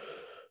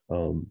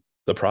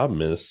 The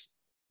problem is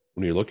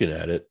when you're looking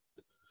at it.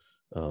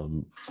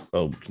 We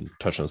can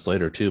touch on this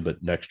later too,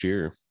 but next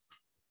year,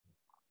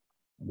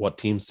 what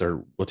teams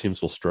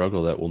will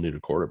struggle that will need a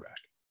quarterback?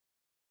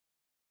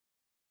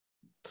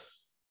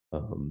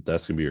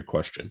 That's gonna be your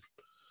question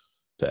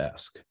to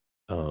ask.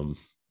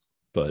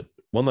 But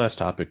one last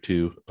topic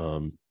too.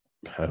 I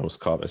almost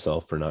caught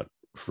myself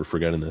for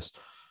forgetting this.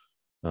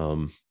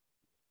 I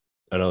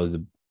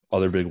know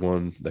other big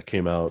one that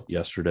came out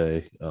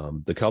yesterday,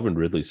 the Calvin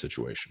Ridley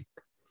situation.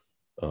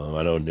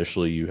 I know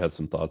initially you had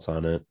some thoughts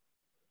on it,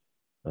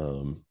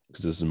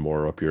 because this is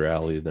more up your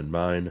alley than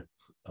mine.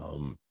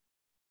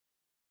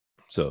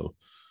 So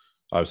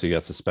obviously he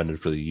got suspended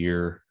for the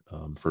year,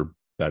 for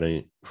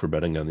betting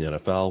on the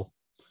NFL,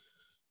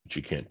 which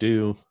you can't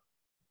do.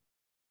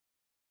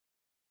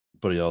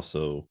 But he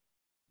also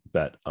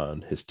bet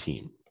on his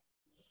team,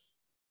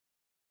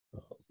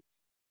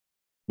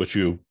 which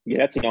you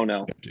that's a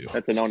no-no. can't do.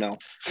 That's a no-no.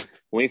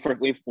 When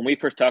we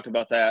first talked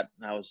about that,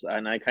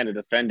 I kind of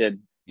defended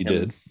You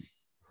him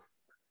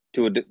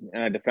did.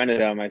 and I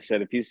defended him. I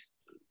said, if he's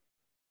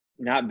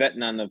not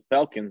betting on the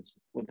Falcons,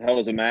 what the hell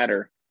does it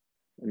matter?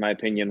 In my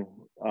opinion,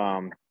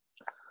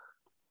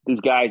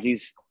 these guys,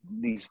 these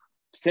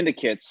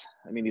syndicates.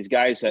 I mean, these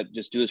guys that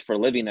just do this for a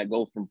living, that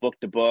go from book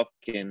to book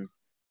and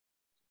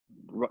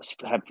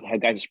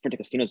have guys at Sprint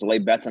casinos to lay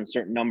bets on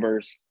certain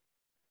numbers.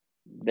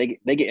 They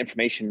get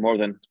information more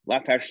than a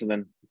lot faster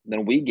than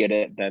we get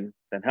it. Than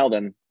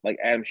like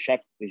Adam Schefter,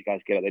 these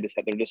guys get it.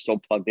 They're just so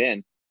plugged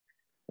in,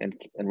 and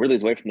really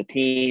is away from the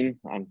team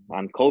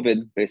on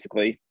COVID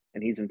basically,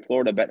 and he's in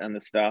Florida betting on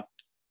this stuff.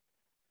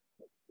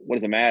 What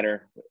does it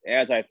matter?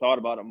 As I thought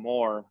about it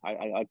more,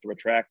 I like to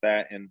retract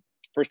that. And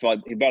first of all,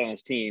 he bet on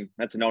his team.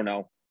 That's a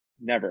no,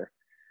 never.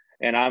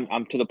 And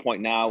I'm to the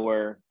point now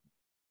where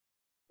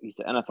he's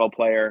an NFL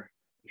player.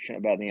 He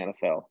shouldn't bet in the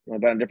NFL. You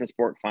want to bet on a different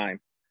sport, fine.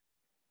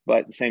 But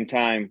at the same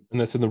time, And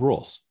that's in the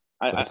rules.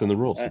 That's in the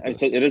rules.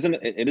 it is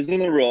in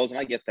the rules, and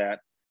I get that.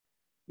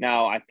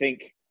 Now, I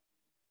think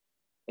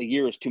a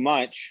year is too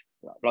much,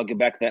 but I'll get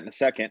back to that in a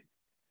second.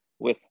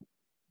 With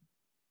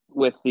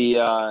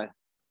the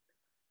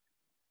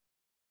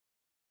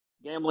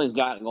gambling's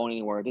not going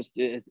anywhere.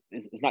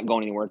 It's not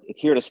going anywhere.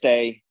 It's here to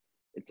stay.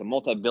 It's a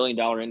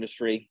multi-billion-dollar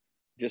industry,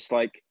 just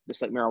like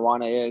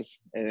marijuana is,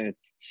 and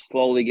it's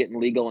slowly getting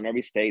legal in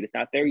every state. It's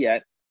not there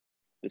yet,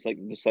 just like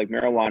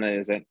marijuana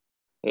isn't.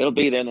 It'll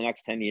be there in the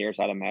next 10 years,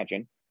 I'd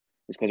imagine,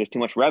 just because there's too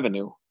much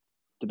revenue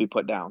to be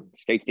put down.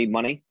 States need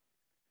money.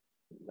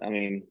 I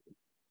mean,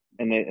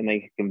 and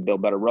they can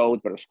build better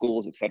roads, better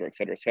schools, et cetera,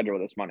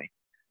 with this money.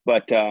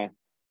 But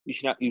you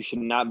should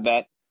not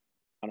bet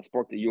on a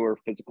sport that you were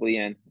physically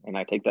in. And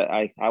I take that.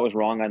 I was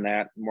wrong on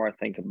that. The more I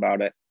think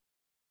about it,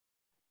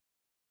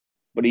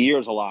 but a year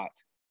is a lot,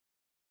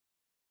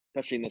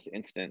 especially in this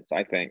instance,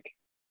 I think.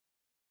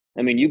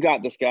 I mean, you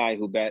got this guy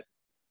who bet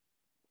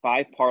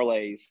 5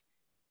 parlays.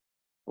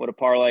 What a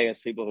parlay is,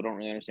 people who don't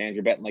really understand,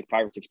 you're betting like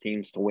 5 or 6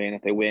 teams to win.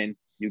 If they win,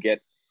 you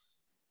get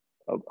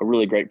a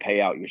really great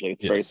payout. Usually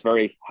it's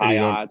very high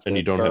odds. And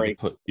you don't have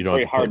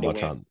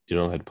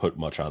to put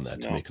much on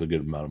that to make a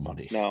good amount of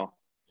money. No,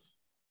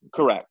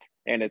 correct.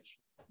 And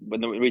but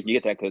the reason you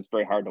get that, because it's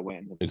very hard to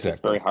win. It's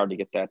very hard to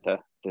get that to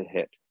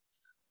hit.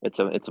 It's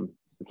a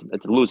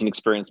losing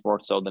experience more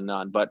so than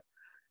none. But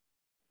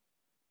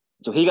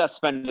so he got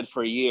suspended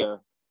for a year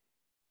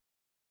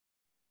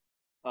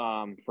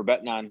for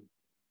betting on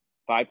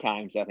 5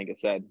 times, I think it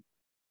said,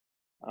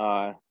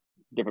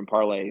 different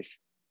parlays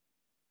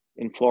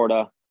in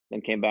Florida,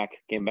 then came back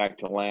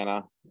to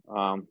Atlanta,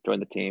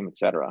 joined the team,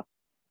 etc.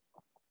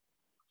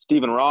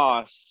 Stephen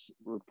Ross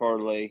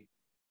reportedly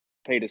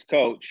offered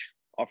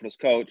his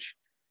coach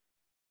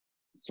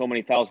so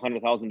many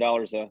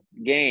 $100,000 a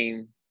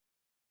game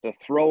to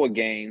throw a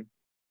game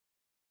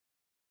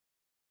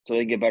so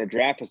they get better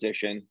draft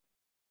position.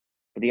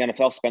 But the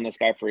NFL spent this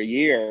guy for a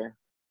year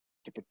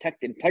to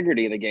protect the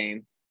integrity of the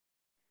game,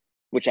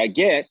 which I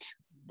get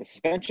the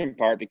suspension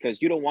part,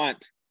 because you don't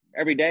want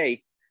every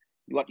day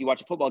you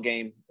watch a football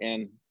game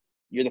and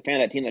you're the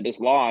fan of that team that just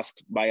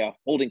lost by a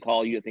holding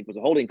call you think was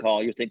a holding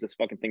call. You think this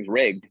fucking thing's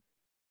rigged.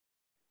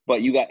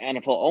 But you got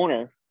NFL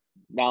owner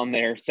down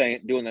there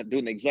doing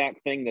the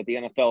exact thing that the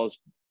NFL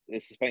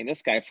is suspending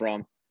this guy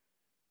from.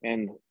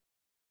 And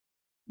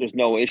there's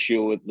no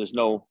issue. There's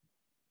a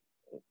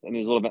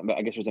little bit,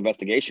 I guess there's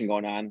investigation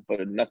going on, but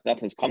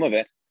nothing's come of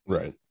it.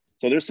 Right.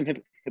 So there's some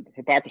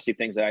hypocrisy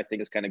things that I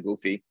think is kind of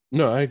goofy.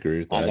 No, I agree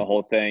with that. On the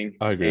whole thing.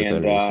 I agree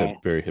with that. It was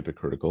very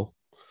hypocritical.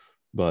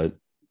 But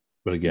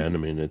again, I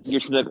mean,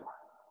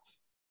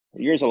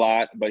 years a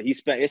lot, but he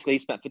spent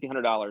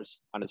 $1,500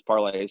 on his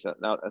parlays.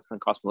 Now that's going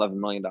to cost him $11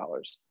 million.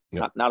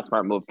 Yep. Not a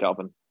smart move,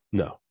 Kelvin.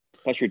 No.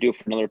 Plus, you're due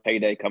for another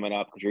payday coming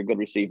up because you're a good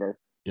receiver.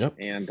 Yep.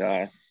 And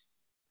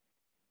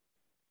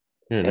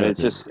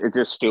it's just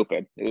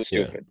stupid. It was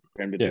stupid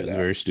for him to do that. It's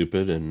very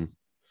stupid. And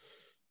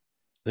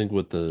I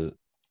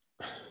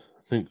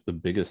think the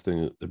biggest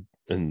thing,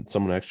 and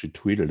someone actually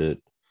tweeted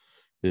it,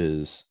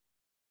 is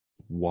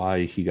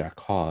why he got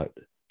caught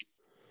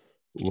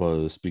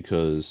was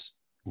because,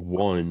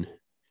 one,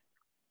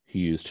 he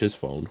used his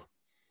phone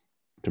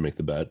to make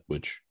the bet,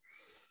 which,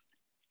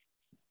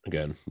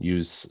 again,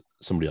 use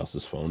somebody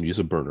else's phone, use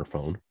a burner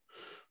phone,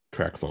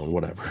 track phone,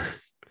 whatever.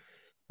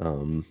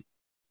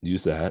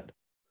 Use that.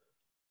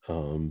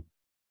 And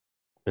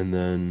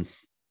then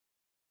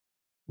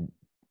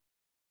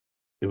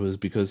it was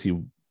because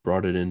he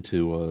brought it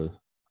into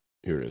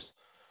here it is,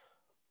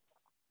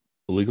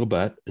 illegal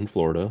bet in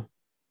Florida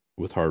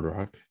with Hard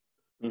Rock,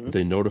 Mm-hmm.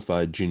 they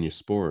notified Genius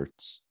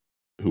Sports,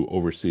 who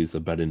oversees the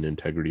betting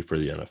integrity for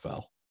the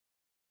NFL.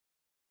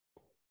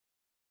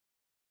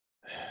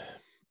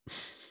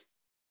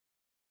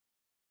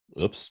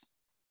 Oops.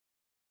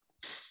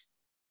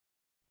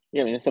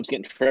 Yeah, I mean, that stuff's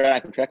getting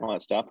tracked and tracking all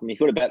that stuff. I mean,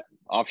 he would have bet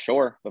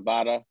offshore,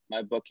 Bovada,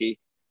 my bookie,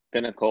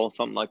 Pinnacle,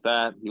 something like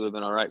that. He would have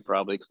been all right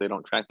probably because they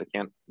don't track. They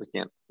can't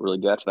really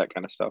get to that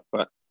kind of stuff.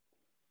 But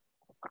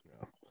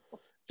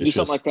do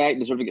something like that, you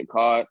deserve to get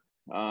caught.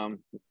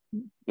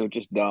 They're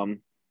just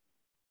dumb,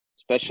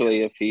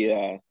 especially if he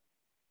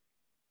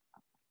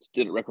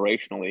did it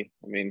recreationally.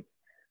 I mean,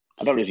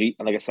 I thought it was,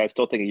 like I said, I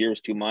still think a year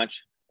is too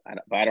much.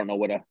 But I don't know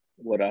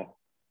what a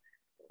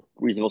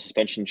reasonable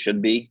suspension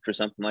should be for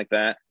something like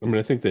that. I mean,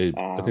 I think they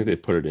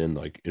put it in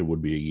like it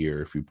would be a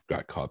year if you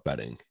got caught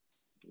betting.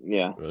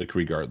 Yeah. Like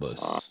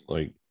regardless,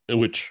 like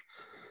which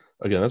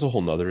again, that's a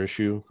whole nother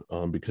issue.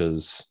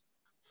 Because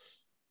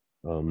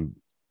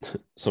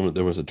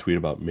there was a tweet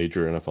about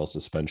major NFL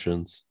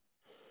suspensions.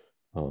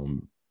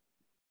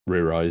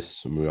 Ray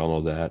Rice, and we all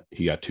know that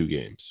he got 2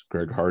 games.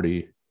 Greg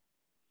Hardy,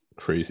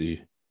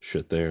 crazy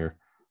shit there,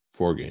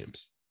 4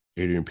 games.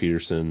 Adrian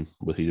Peterson,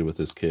 what he did with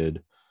his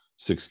kid,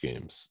 6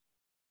 games.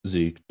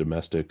 Zeke,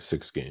 domestic,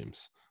 6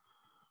 games.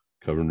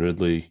 Calvin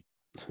Ridley,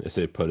 as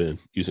they put in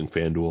using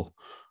FanDuel,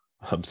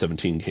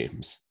 17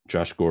 games.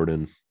 Josh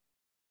Gordon,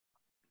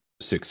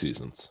 6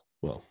 seasons.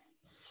 Well,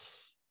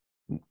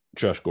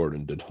 Josh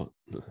Gordon did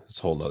this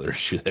whole nother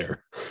issue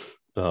there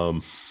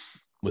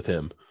with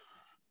him.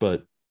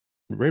 But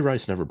Ray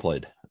Rice never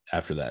played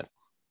after that.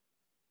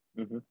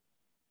 Mm-hmm.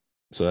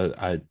 So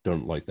I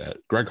don't like that.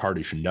 Greg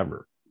Hardy should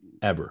never,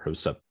 ever have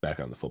stepped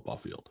back on the football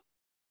field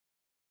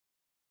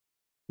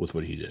with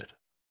what he did.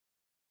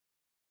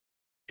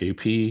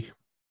 AP,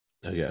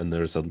 again,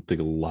 there's I think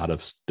a lot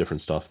of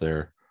different stuff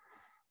there.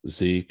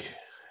 Zeke,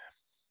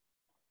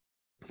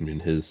 I mean,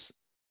 his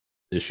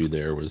issue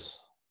there was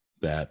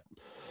that.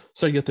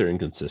 So I get their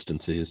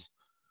inconsistencies,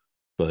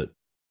 but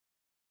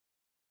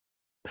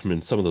I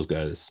mean, some of those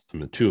guys, I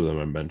mean, 2 of them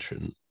I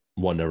mentioned,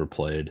 one never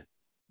played.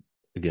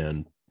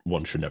 Again,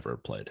 one should never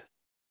have played.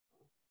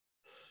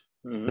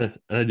 Mm-hmm. And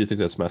I do think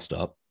that's messed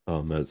up,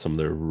 that some of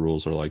their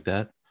rules are like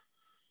that.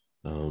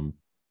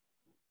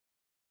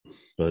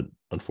 But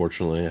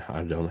unfortunately,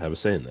 I don't have a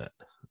say in that.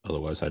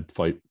 Otherwise, I'd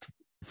fight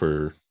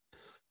for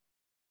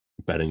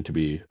betting to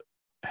be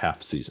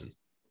half season.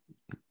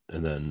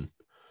 And then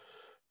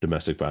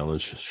domestic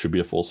violence should be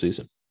a full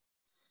season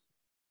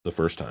the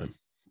first time.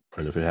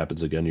 And if it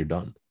happens again, you're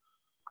done.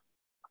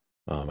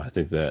 I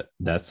think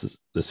that's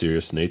the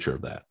serious nature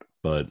of that.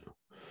 But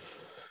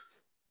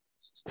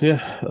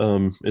yeah,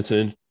 it's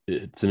an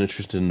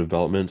interesting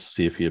development to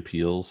see if he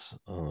appeals.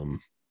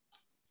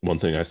 One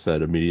thing I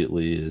said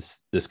immediately is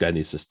this guy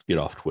needs to get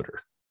off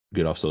Twitter,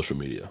 get off social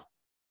media,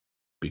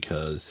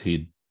 because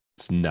he's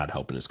not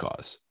helping his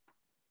cause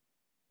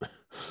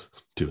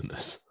doing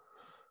this.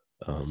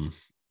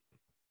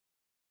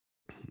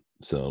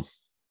 So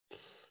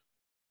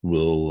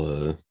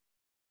we'll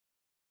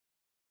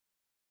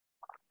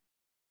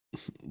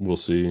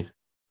see.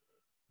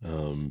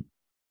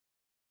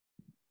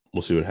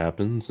 We'll see what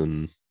happens.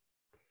 And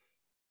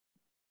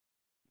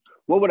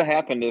what would have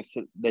happened if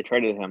they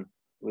traded him?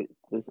 Would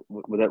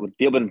that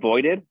deal been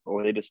voided, or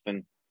would they just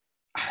been?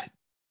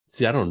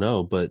 See, I don't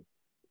know, but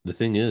the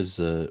thing is,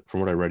 from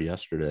what I read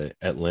yesterday,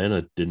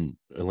 Atlanta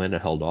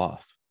held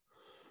off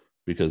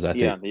because I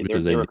think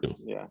because they knew.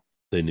 Yeah,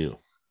 they knew.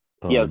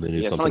 They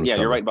knew something was you're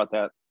coming. right about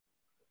that.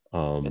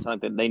 It's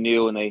like they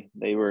knew, and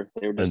they were just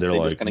and they're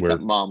like, just going to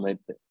cut mom.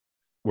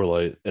 We're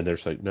like, and they're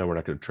just like, no, we're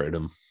not going to trade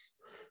him.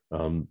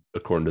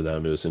 According to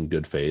them, it was in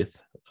good faith,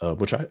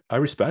 which I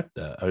respect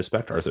that. I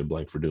respect Arthur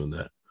Blank for doing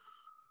that.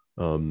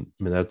 I mean,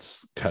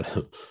 that's kind of. I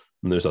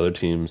mean, there's other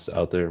teams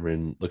out there. I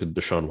mean, look at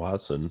Deshaun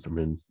Watson. I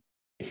mean,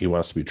 he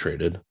wants to be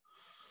traded.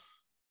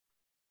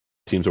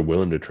 Teams are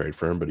willing to trade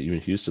for him, but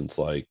even Houston's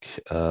like,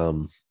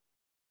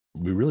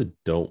 we really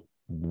don't.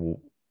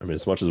 I mean,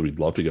 as much as we'd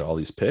love to get all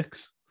these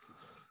picks,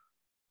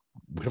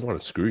 we don't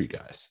want to screw you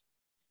guys.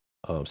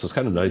 So it's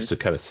kind of nice to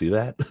kind of see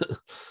that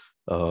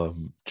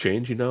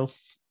change, you know.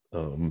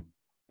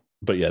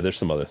 But yeah, there's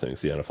some other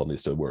things the NFL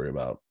needs to worry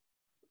about.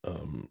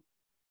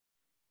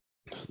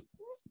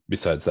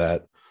 Besides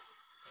that,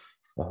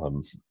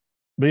 but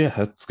yeah,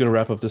 that's going to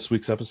wrap up this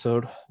week's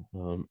episode.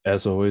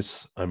 As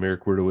always, I'm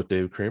Eric Werder with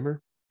David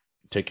Kramer.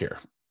 Take care.